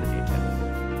 I don't know the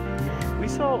details. We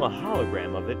saw a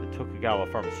hologram of it at Tokugawa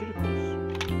Pharmaceuticals.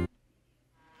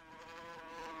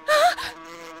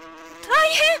 大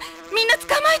変、みんな捕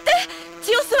まえて、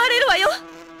血を吸われるわよ。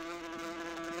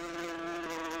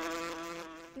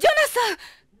ジョナサン、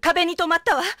壁に止まっ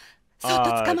たわ。そっ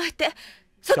と捕まえて、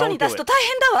外に出すと大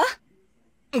変だわ。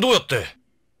どうやって？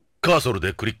カーソル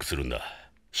でクリックするんだ。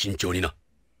慎重にな。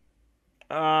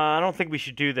I don't think we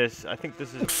should do this. I think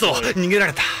this is... くそ、逃げら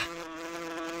れた。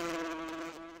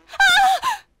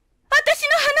私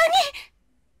の鼻に。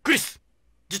クリス、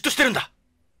じっとしてるんだ。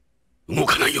動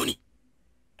かないように。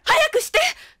早くして。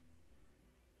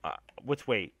Let's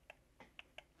wait.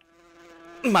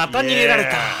 また逃げられ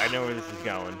た。I know where this is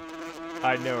going.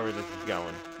 I know where this is going. ダ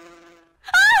メ。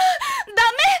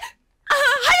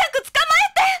早く捕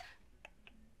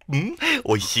まえて。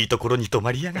美味しいところに泊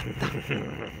まりやがった。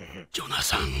ジョナ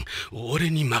サン、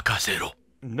俺に任せろ。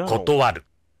No. 断る。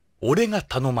俺が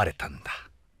頼まれたんだ。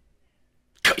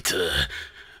こいつ、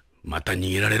また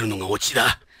逃げられるのがオチ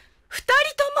だ。二人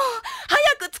とも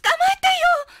早く捕ま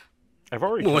えてよ。 I've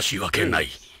already... 申し訳ない。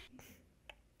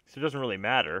So it doesn't really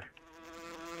matter.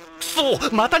 く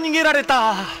そ、また逃げられ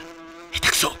た。下手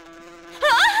くそ。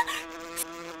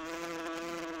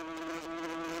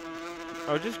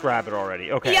Oh, just grab it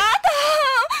already. Okay. やだ。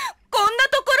こんな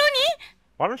とこ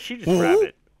ろに。 Why don't she just grab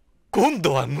it? 今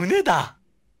度は胸だ。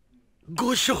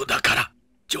5章だから、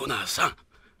ジョナサン。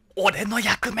俺の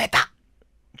役目だ。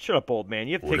Shut up, old man.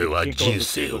 You have to take a俺は ginkgo 人 and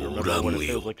生 to を remember 恨 what む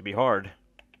it よ。 feels like to be hard.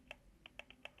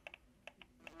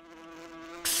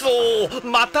 くそ、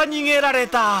また逃げられ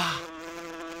た。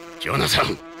ジョナサ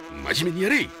ン、真面目にや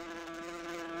れ。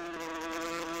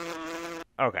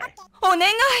Okay. お願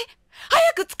い。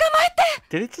早く捕まえ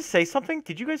て。 Did it just say something?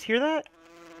 Did you guys hear that?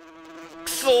 く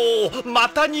そ、ま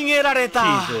た逃げられ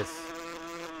た。 Jesus.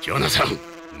 ジョナサン、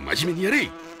真面目にやれ。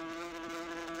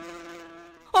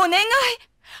お願い。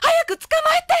早く捕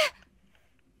まえて。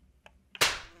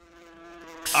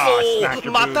くあー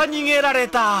そ、また逃げられ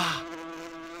た。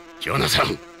ジョナサ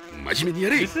ン、真面目にや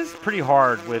れ。 This is pretty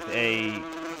hard with a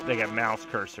mouse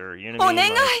cursor. You know お what I 願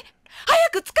mean? い。早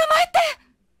く捕まえて。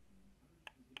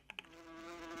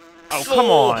 Oh, く come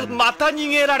そ、 on. また逃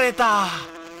げられた。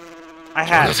 I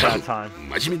ジョ had ナ it サ that ン、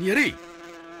 time. 真面目にやれ。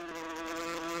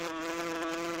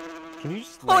 Can you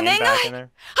just お land 願い。 back in there?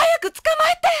 早く捕ま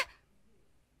えて。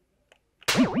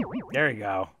 There you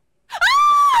go.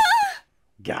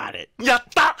 Got it. やっ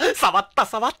た。触った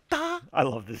触った。 I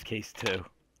love this case too.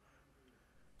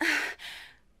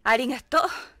 ありがとう、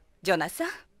ジョナサ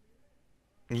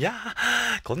ン。いや、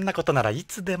こんなことならい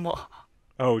つでも。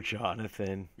Oh,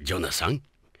 Jonathan. ジョナサン、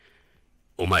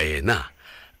お前な、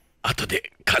後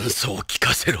で感想を聞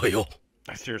かせろよ。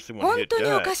I seriously want 本 to 当 get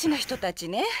にお that. かしな人たち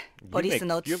ね。ポ You リス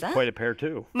ノー you ツさ have ん。 quite a pair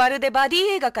too. まるでバディ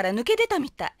映画から抜け出たみ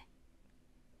たい。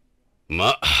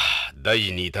まあ、大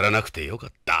事に至らなくてよか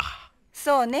った。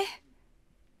そうね。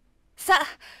さあ、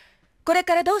これ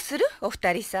からどうするお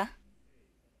二人さん。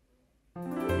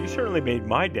You certainly made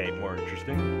my day more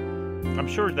interesting. I'm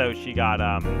sure though she got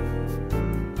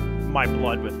my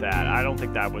blood with that. I don't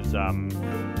think that was on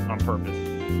purpose.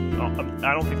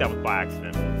 I don't think that was by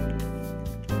accident.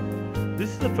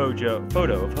 This is a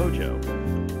photo of Hojo.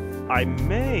 I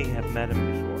may have met him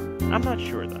before. I'm not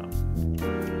sure though.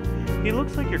 He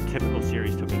looks like your typical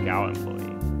series Tokugawa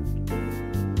employee.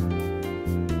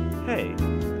 Hey,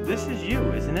 this is you,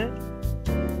 isn't it?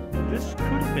 This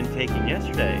could have been taken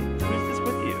yesterday. Who's this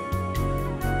with you?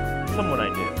 Someone I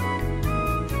knew.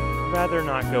 Rather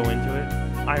not go into it.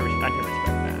 I can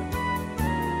respect that.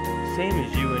 same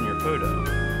as you in your photo.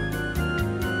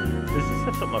 Does this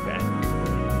have something okay?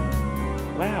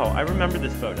 Wow, I remember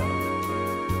this photo.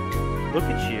 Look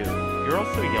at you. You're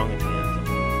all so young and handsome.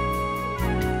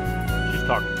 She's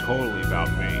talking totally about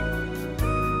me.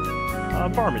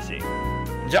 Pharmacy.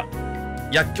 じゃ、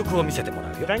薬局を見せても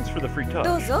らうよ。 Thanks for the free touch.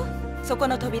 どうぞ、そこ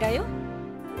の扉よ。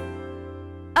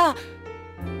あ、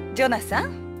ジョナサ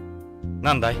ン、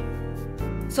なんだい？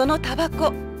そのタバ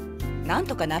コ、なん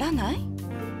とかならない？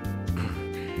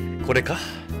これか？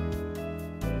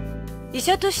医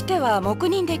者としては黙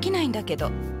認できないんだけど。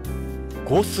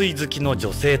香水好きの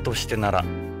女性としてなら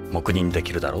黙認で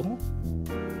きるだろう？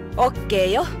オッケ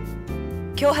ーよ。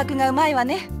脅迫がうまいわ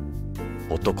ね。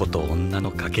男と女の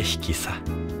駆け引きさ。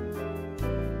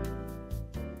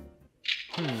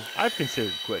I've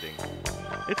considered quitting.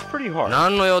 It's pretty hard.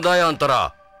 何の用だいあんた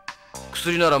ら。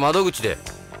薬なら窓口で。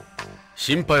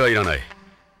心配はいらない。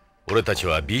俺たち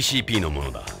は BCP のも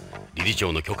のだ。理事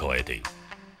長の許可は得ている。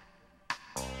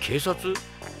警察？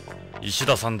石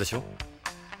田さんでしょ？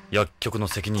薬局の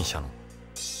責任者の。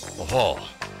はあ、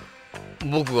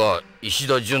僕が石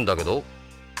田純だけど、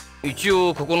一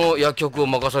応ここの薬局を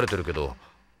任されてるけど。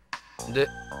で、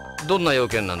どんな要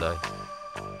件なんだい？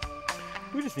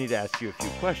 We just need to ask you a few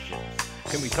questions.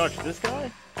 Can we touch this guy?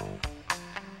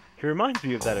 He reminds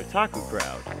me of that otaku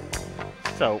crowd.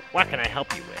 So, what can I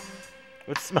help you with?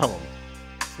 Let's smell him.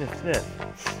 Sniff, sniff.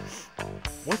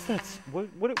 What's that?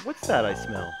 What's that I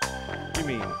smell? You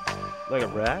mean, like a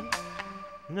rat?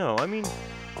 No, I mean,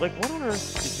 like what on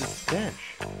earth is this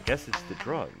stench? Guess it's the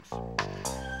drugs.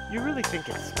 You really think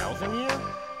it smells in here?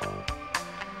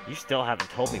 You still haven't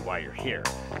told me why you're here.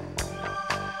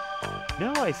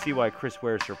 Now I see why Chris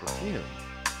wears her perfume.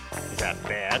 Is that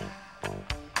bad?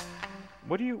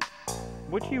 What do you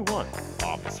want,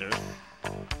 officers?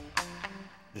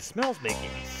 The smell's making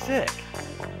me sick.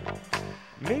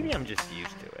 Maybe I'm just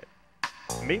used to it.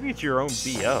 Maybe it's your own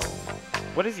BO.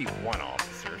 What does he want,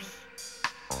 officers?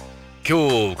 今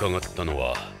日伺ったの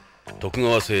は徳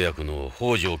川製薬の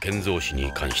北条健三氏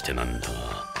に関してなんだが。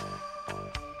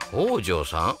北条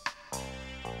さん？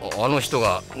あの人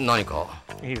が何か？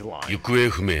行方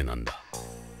不明なんだ。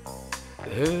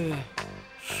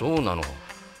そうなの。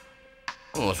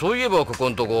そういえばここ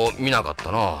んとこ見なかっ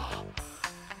たな。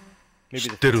知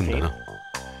ってるんだな。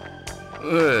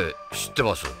知って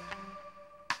ます。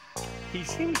He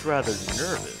seems rather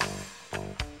nervous.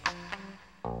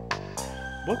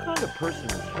 What kind of person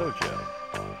is Hojo?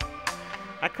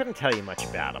 I couldn't tell you much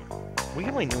about him. We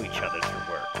only knew each other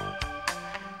through work.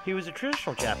 He was a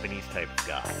traditional Japanese type of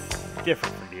guy,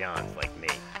 different from Beyond's like me.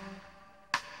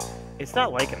 It's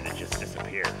not like him to just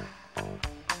disappear.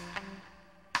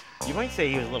 You might say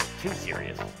he was a little too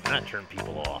serious, not turn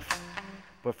people off.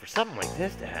 But for something like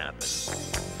this to happen,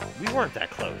 we weren't that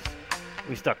close.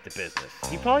 We stuck to business.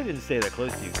 He probably didn't stay that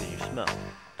close to you because you smell.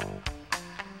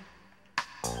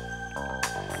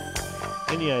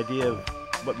 Any idea of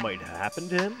what might happen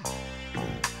to him?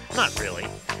 Not really.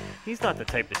 He's not the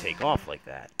type to take off like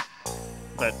that.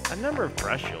 But a number of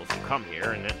terrestrials who come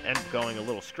here and then end up going a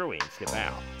little screwy and skip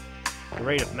out. The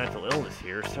rate of mental illness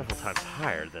here is several times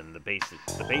higher than the bases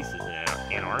in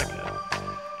Antarctica.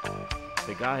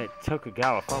 The guy at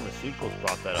Tokugawa Pharmaceuticals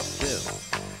brought that up too.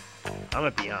 I'm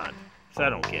at Beyond, so I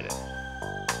don't get it.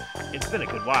 It's been a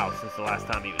good while since the last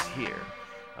time he was here.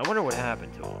 I wonder what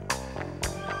happened to him.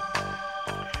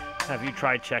 Have you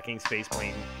tried checking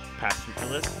spaceplane passenger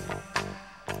lists?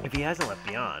 If he hasn't left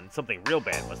Beyond, something real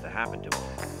bad must have happened to him.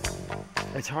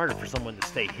 It's harder for someone to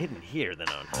stay hidden here than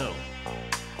on home.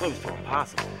 Close to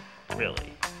impossible,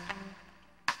 really.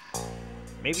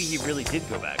 Maybe he really did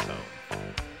go back home.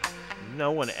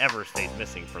 No one ever stays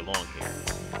missing for long here.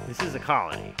 This is a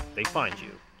colony. They find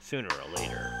you, sooner or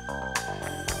later.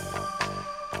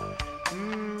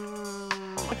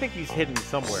 I think he's hidden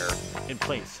somewhere in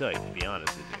plain sight, to be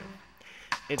honest with you.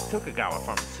 It's Tokugawa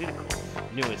Pharmaceuticals'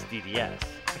 newest DDS,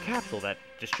 a capsule that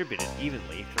distributed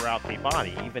evenly throughout the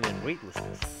body, even in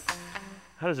weightlessness.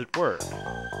 How does it work?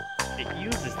 It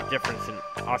uses the difference in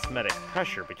osmotic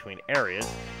pressure between areas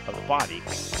of the body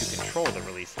to control the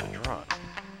release of the drug.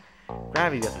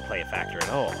 Gravity doesn't play a factor at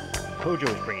all. Hojo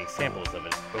is bringing samples of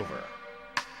it over.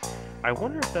 I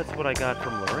wonder if that's what I got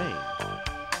from Lorraine.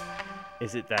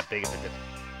 Is it that big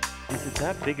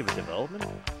of a development?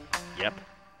 Yep.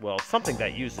 Well, something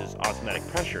that uses osmotic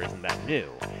pressure isn't that new,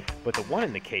 but the one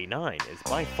in the K9 is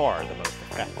by far the most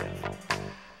effective.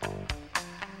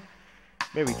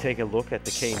 Maybe take a look at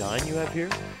the K9 you have here?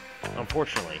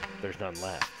 Unfortunately, there's none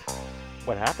left.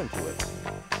 What happened to it?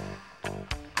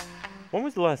 When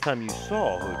was the last time you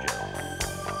saw Hojo?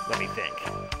 Let me think.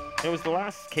 It was the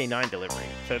last K9 delivery,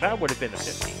 so that would have been the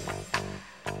 15th.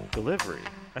 delivery.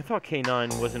 I thought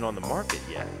K9 wasn't on the market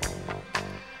yet.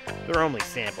 They're only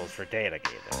samples for data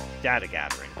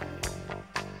gathering.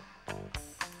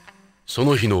 そ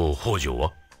の日の北条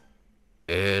は？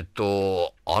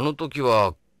あの時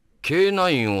は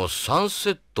K9 を3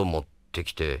セット持って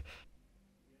きて。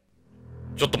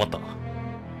ちょっと待った。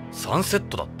3セッ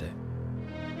トだって。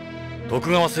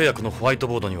徳川製薬のホワイト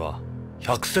ボードには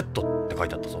100セットって書い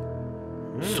てあったぞ。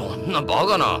そんなバ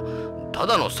カな。た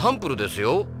だのサンプルです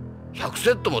よ。100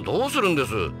セットもどうするんで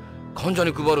す？患者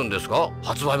に配るんですか？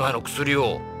発売前の薬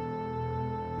を。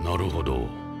なるほど。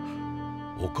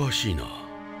おかしいな。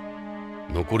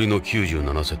残りの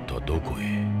97セットはどこ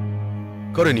へ？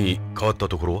彼に変わった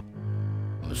ところは？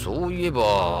そういえ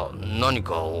ば何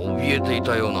か怯えてい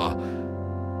たような。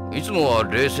いつもは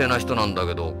冷静な人なんだ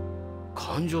けど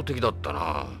感情的だった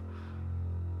な。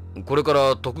これか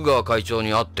ら徳川会長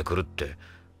に会ってくるって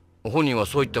本人は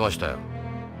そう言ってましたよ。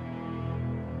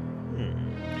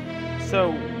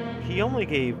So he only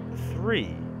gave 3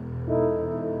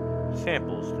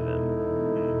 samples to them.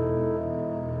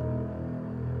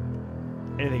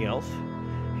 Anything else?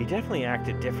 He definitely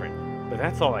acted different, but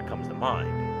that's all that comes to mind.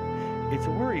 It's a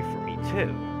worry for me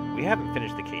too. We haven't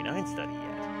finished the K9 study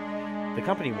yet. The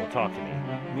company won't talk to me.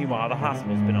 Meanwhile, the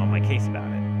hospital's been on my case about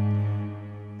it.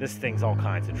 This thing's all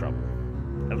kinds of trouble.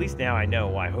 At least now I know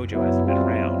why Hojo hasn't been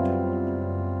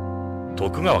around.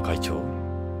 徳川会長？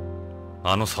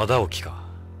あの貞興か。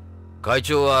会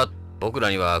長は僕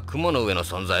らには雲の上の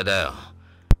存在だよ。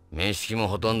面識も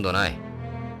ほとんどない。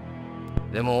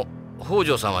でも北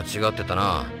条さんは違ってた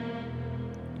な。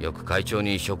よく会長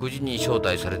に食事に招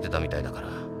待されてたみたいだから。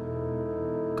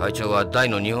会長は大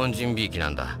の日本人びいきな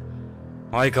んだ。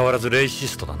相変わらずレイシ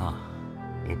ストだな。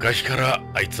昔から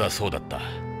あいつはそうだった。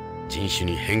人種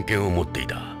に偏見を持ってい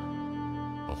た。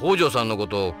北条さんのこ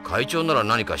と会長なら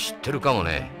何か知ってるかも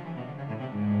ね。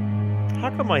How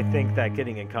come I think that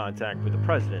getting in contact with the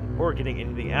president or getting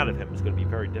anything out of him is going to be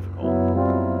very difficult?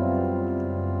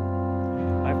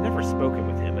 I've never spoken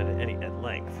with him at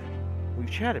length. We've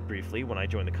chatted briefly when I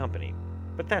joined the company,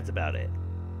 but that's about it.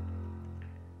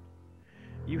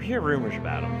 You hear rumors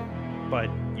about him, but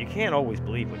you can't always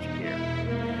believe what you hear.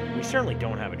 We certainly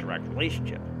don't have a direct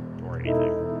relationship or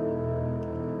anything.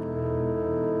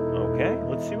 Okay,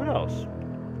 let's see what else.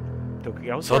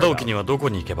 貞興にはどこ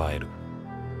に行けば会える？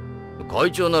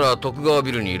会長なら徳川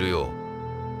ビルにいるよ。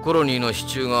コロニーの支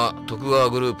柱が徳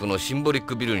川グループのシンボリッ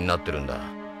クビルになってるんだ。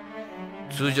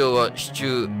通常は支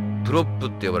柱プロップ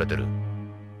って呼ばれてる。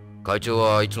会長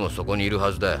はいつもそこにいる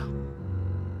はずだよ。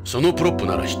そのプロップ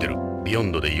なら知ってる。ビヨ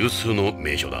ンドで有数の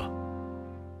名所だ。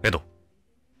エド、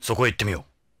そこへ行ってみよ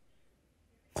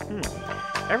う。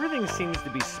Everything seems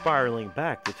to be spiraling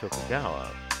back to Tokugawa.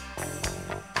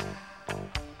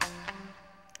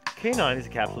 K9 is a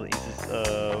capsule that uses,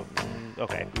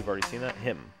 okay, we've already seen that.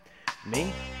 Him.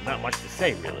 Me? Not much to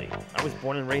say, really. I was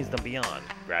born and raised on Beyond.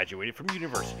 Graduated from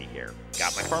university here.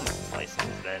 Got my pharmacist license,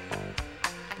 then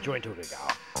joined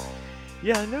Tokugawa.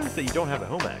 Yeah, I noticed that you don't have a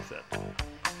home accent.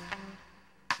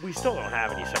 We still don't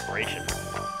have any separation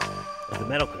of the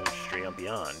medical industry on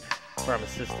Beyond.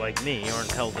 Pharmacists like me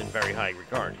aren't held in very high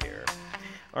regard here.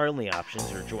 Our only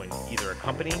options are join either a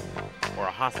company or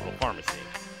a hospital pharmacy.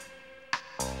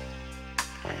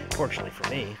 Fortunately for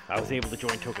me, I was able to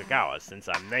join Tokugawa since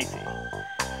I'm Nazi.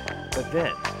 But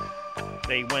then,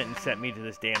 they went and sent me to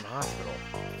this damn hospital.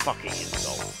 Fucking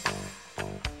insult.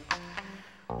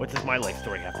 What does my life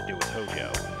story have to do with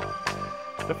Hojo?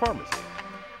 The pharmacy.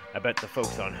 I bet the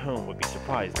folks on home would be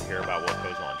surprised to hear about what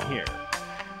goes on here.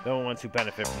 The only ones who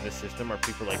benefit from this system are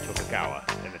people like Tokugawa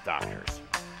and the doctors.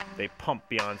 They pump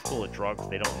Beyond's full of drugs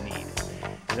they don't need,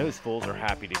 and those fools are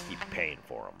happy to keep paying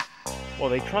for them. Well,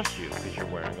 they trust you because you're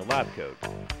wearing a lab coat.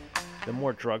 The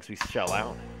more drugs we shell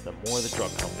out, the more the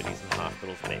drug companies and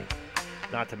hospitals make.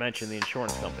 Not to mention the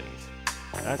insurance companies.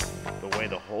 That's the way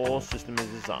the whole system is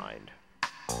designed.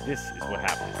 This is what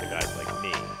happens to guys like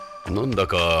me. なんだ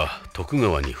か徳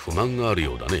川に不満がある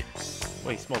ようだね。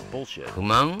Wait, you smoke bullshit. 不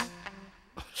満？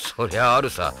そりゃある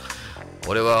さ。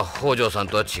俺は北条さん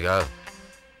とは違う。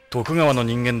徳川の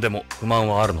人間でも不満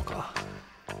はあるのか。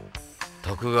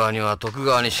徳川には徳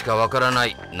川にしかわからな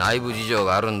い内部事情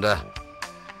があるんだ。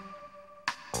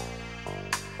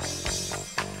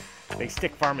They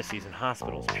stick pharmacies and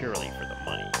hospitals purely for the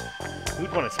money.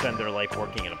 Who'd want to spend their life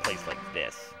working in a place like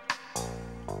this?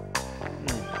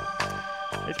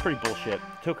 It's pretty bullshit.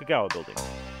 Tokugawa Building.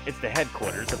 It's the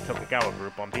headquarters of Tokugawa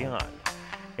Group on Beyond.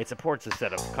 It supports a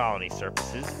set of colony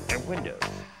surfaces and windows,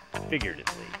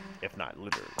 figuratively, if not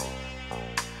literally.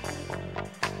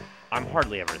 I'm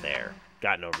hardly ever there.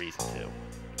 Got no reason to.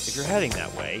 If you're heading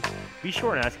that way, be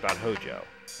sure and ask about Hojo.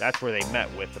 That's where they met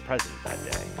with the president that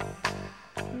day.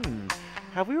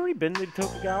 Have we already been to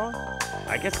Tokugawa?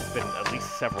 I guess it's been at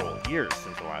least several years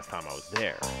since the last time I was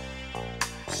there.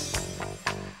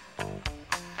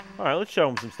 Alright, let's show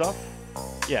him some stuff.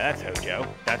 Yeah, that's Hojo.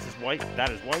 That's his wife. That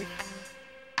his wife.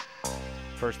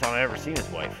 First time I ever seen his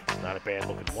wife. Not a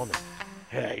bad-looking woman.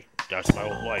 Hey, that's my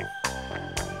old wife.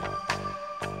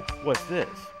 What's this?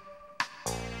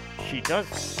 She does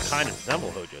kind of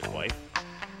resemble Hojo's wife.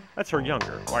 That's her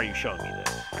younger. Why are you showing me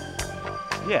this?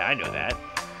 Yeah, I know that.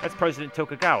 That's President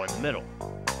Tokugawa in the middle.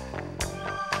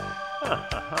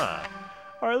 Alright,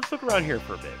 let's look around here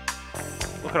for a bit.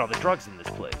 Look at all the drugs in this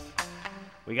place.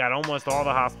 We got almost all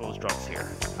the hospital's drugs here.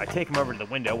 I take them over to the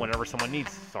window whenever someone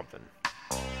needs something.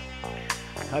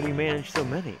 How do you manage so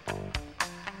many?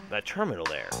 That terminal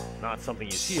there, not something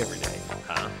you see every day,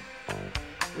 huh?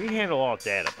 We handle all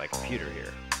data by computer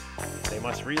here. They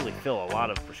must really fill a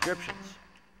lot of prescriptions.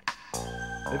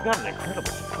 They've got an incredible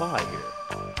supply here.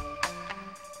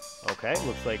 Okay,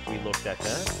 looks like we looked at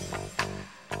that.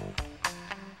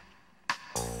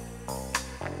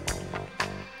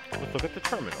 Let's look at the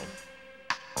terminal.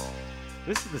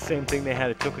 This is the same thing they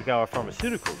had at Tokugawa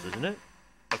Pharmaceuticals, isn't it?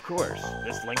 Of course.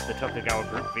 This links the Tokugawa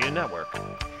group via network.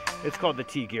 It's called the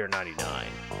T-Gear 99.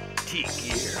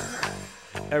 T-Gear.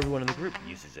 Everyone in the group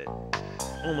uses it.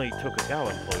 Only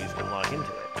Tokugawa employees can log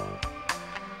into it.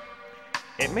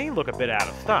 It may look a bit out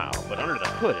of style, but under the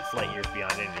hood it's light years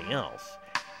beyond anything else.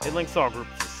 It links all group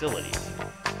facilities.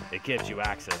 It gives you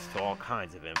access to all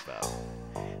kinds of info.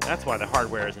 That's why the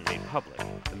hardware isn't made public.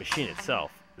 The machine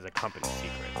itself is a company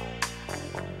secret.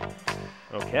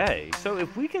 Okay, so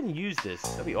if we can use this,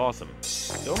 that'd be awesome.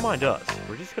 Don't mind us.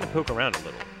 We're just gonna poke around a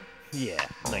little. Yeah,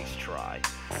 nice try.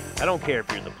 I don't care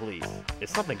if you're the police. If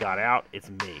something got out, it's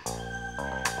me.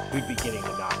 We'd be getting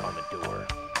a knock on the door.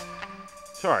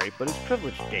 Sorry, but it's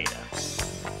privileged data.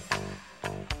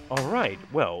 Alright,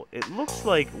 well, it looks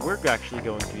like we're actually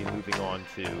going to be moving on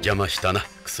to... 邪魔したな、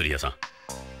薬屋さん。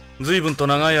随分と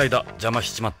長い間邪魔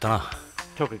しちまったな。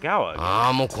Tokugawa. あ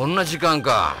あ、もうこんな時間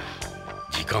か。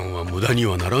時間は無駄に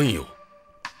はならんよ。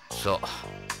そう。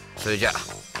それじゃ。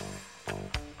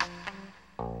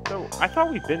So, I thought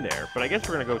we'd been there, but I guess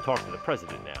we're gonna go talk to the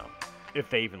president now. If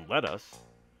they even let us.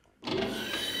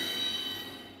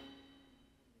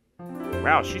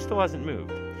 Wow, she still hasn't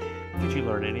moved. Did you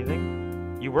learn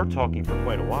anything? You were talking for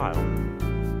quite a while.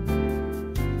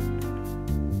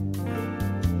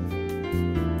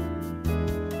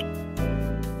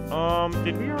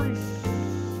 Did we already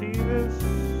see this?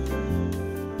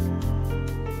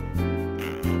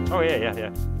 Oh,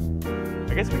 yeah.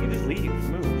 I guess we can just leave,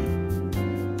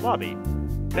 move. Lobby.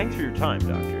 Thanks for your time,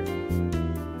 Doctor.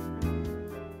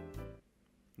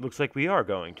 Looks like we are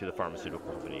going to the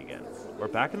pharmaceutical company again. We're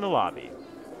back in the lobby.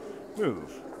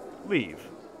 Move. Leave.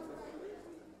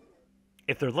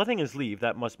 If they're letting us leave,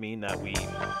 that must mean that we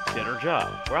did our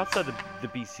job. We're outside the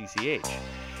BCCH.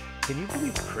 Can you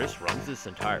believe Chris runs this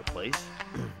entire place?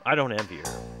 I don't envy her.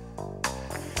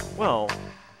 Well,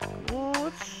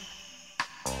 let's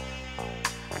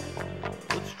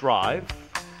drive.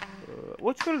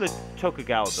 Let's go to the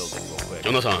Tokugawa building real quick. ジ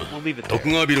ョナサン、徳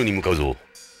川ビルに向かうぞ。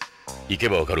行け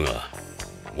ばわかるが、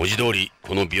文字通り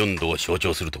このビヨンドを象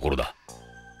徴するところだ。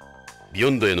ビ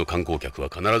ヨンドへの観光客は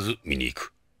必ず見に行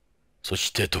く。そ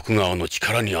して徳川の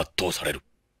力に圧倒される。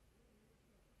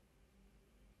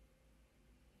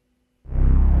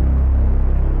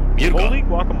見えるか？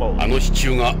あの支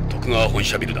柱が徳川本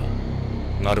社ビルだ。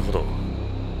なるほど。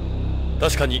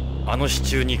確かにあの支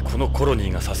柱にこのコロニ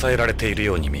ーが支えられている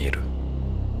ように見える。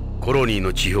コロニー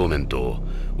の地表面と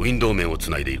ウィンドウ面をつ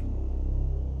ないでいる。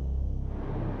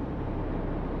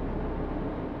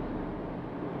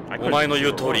お前の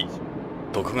言う通り、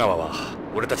徳川は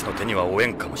俺たちの手には負え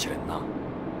んかもしれんな。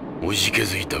おじけ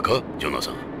づいたか、ジョナサ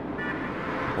ン。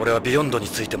俺はビヨンドに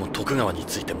ついても徳川に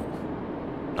ついても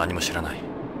何も知らない。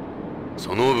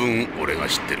その分俺が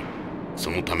知ってる。そ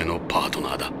のためのパートナ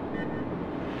ーだ。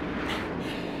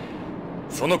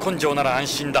その根性なら安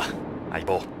心だ、相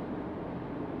棒。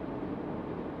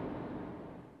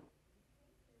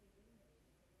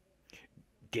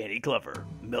Danny Glover,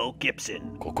 Mel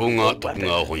Gibson. ここが徳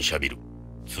川本社ビル。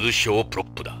通称プロッ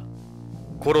プだ。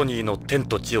コロニーの天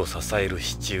と地を支える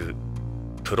支柱、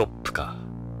プロップか。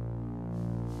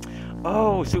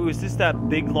Oh, so is this that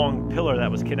big long pillar that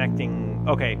was connecting?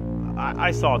 Okay,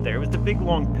 I saw it there. It was the big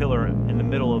long pillar in the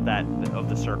middle of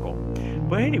the circle.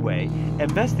 But anyway,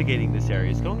 investigating this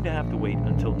area is going to have to wait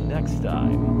until next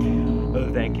time.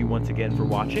 Thank you once again for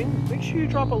watching. Make sure you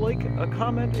drop a like, a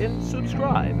comment, and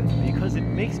subscribe because it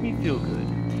makes me feel good.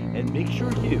 And make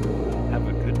sure you have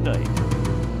a good Good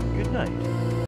night. Good night.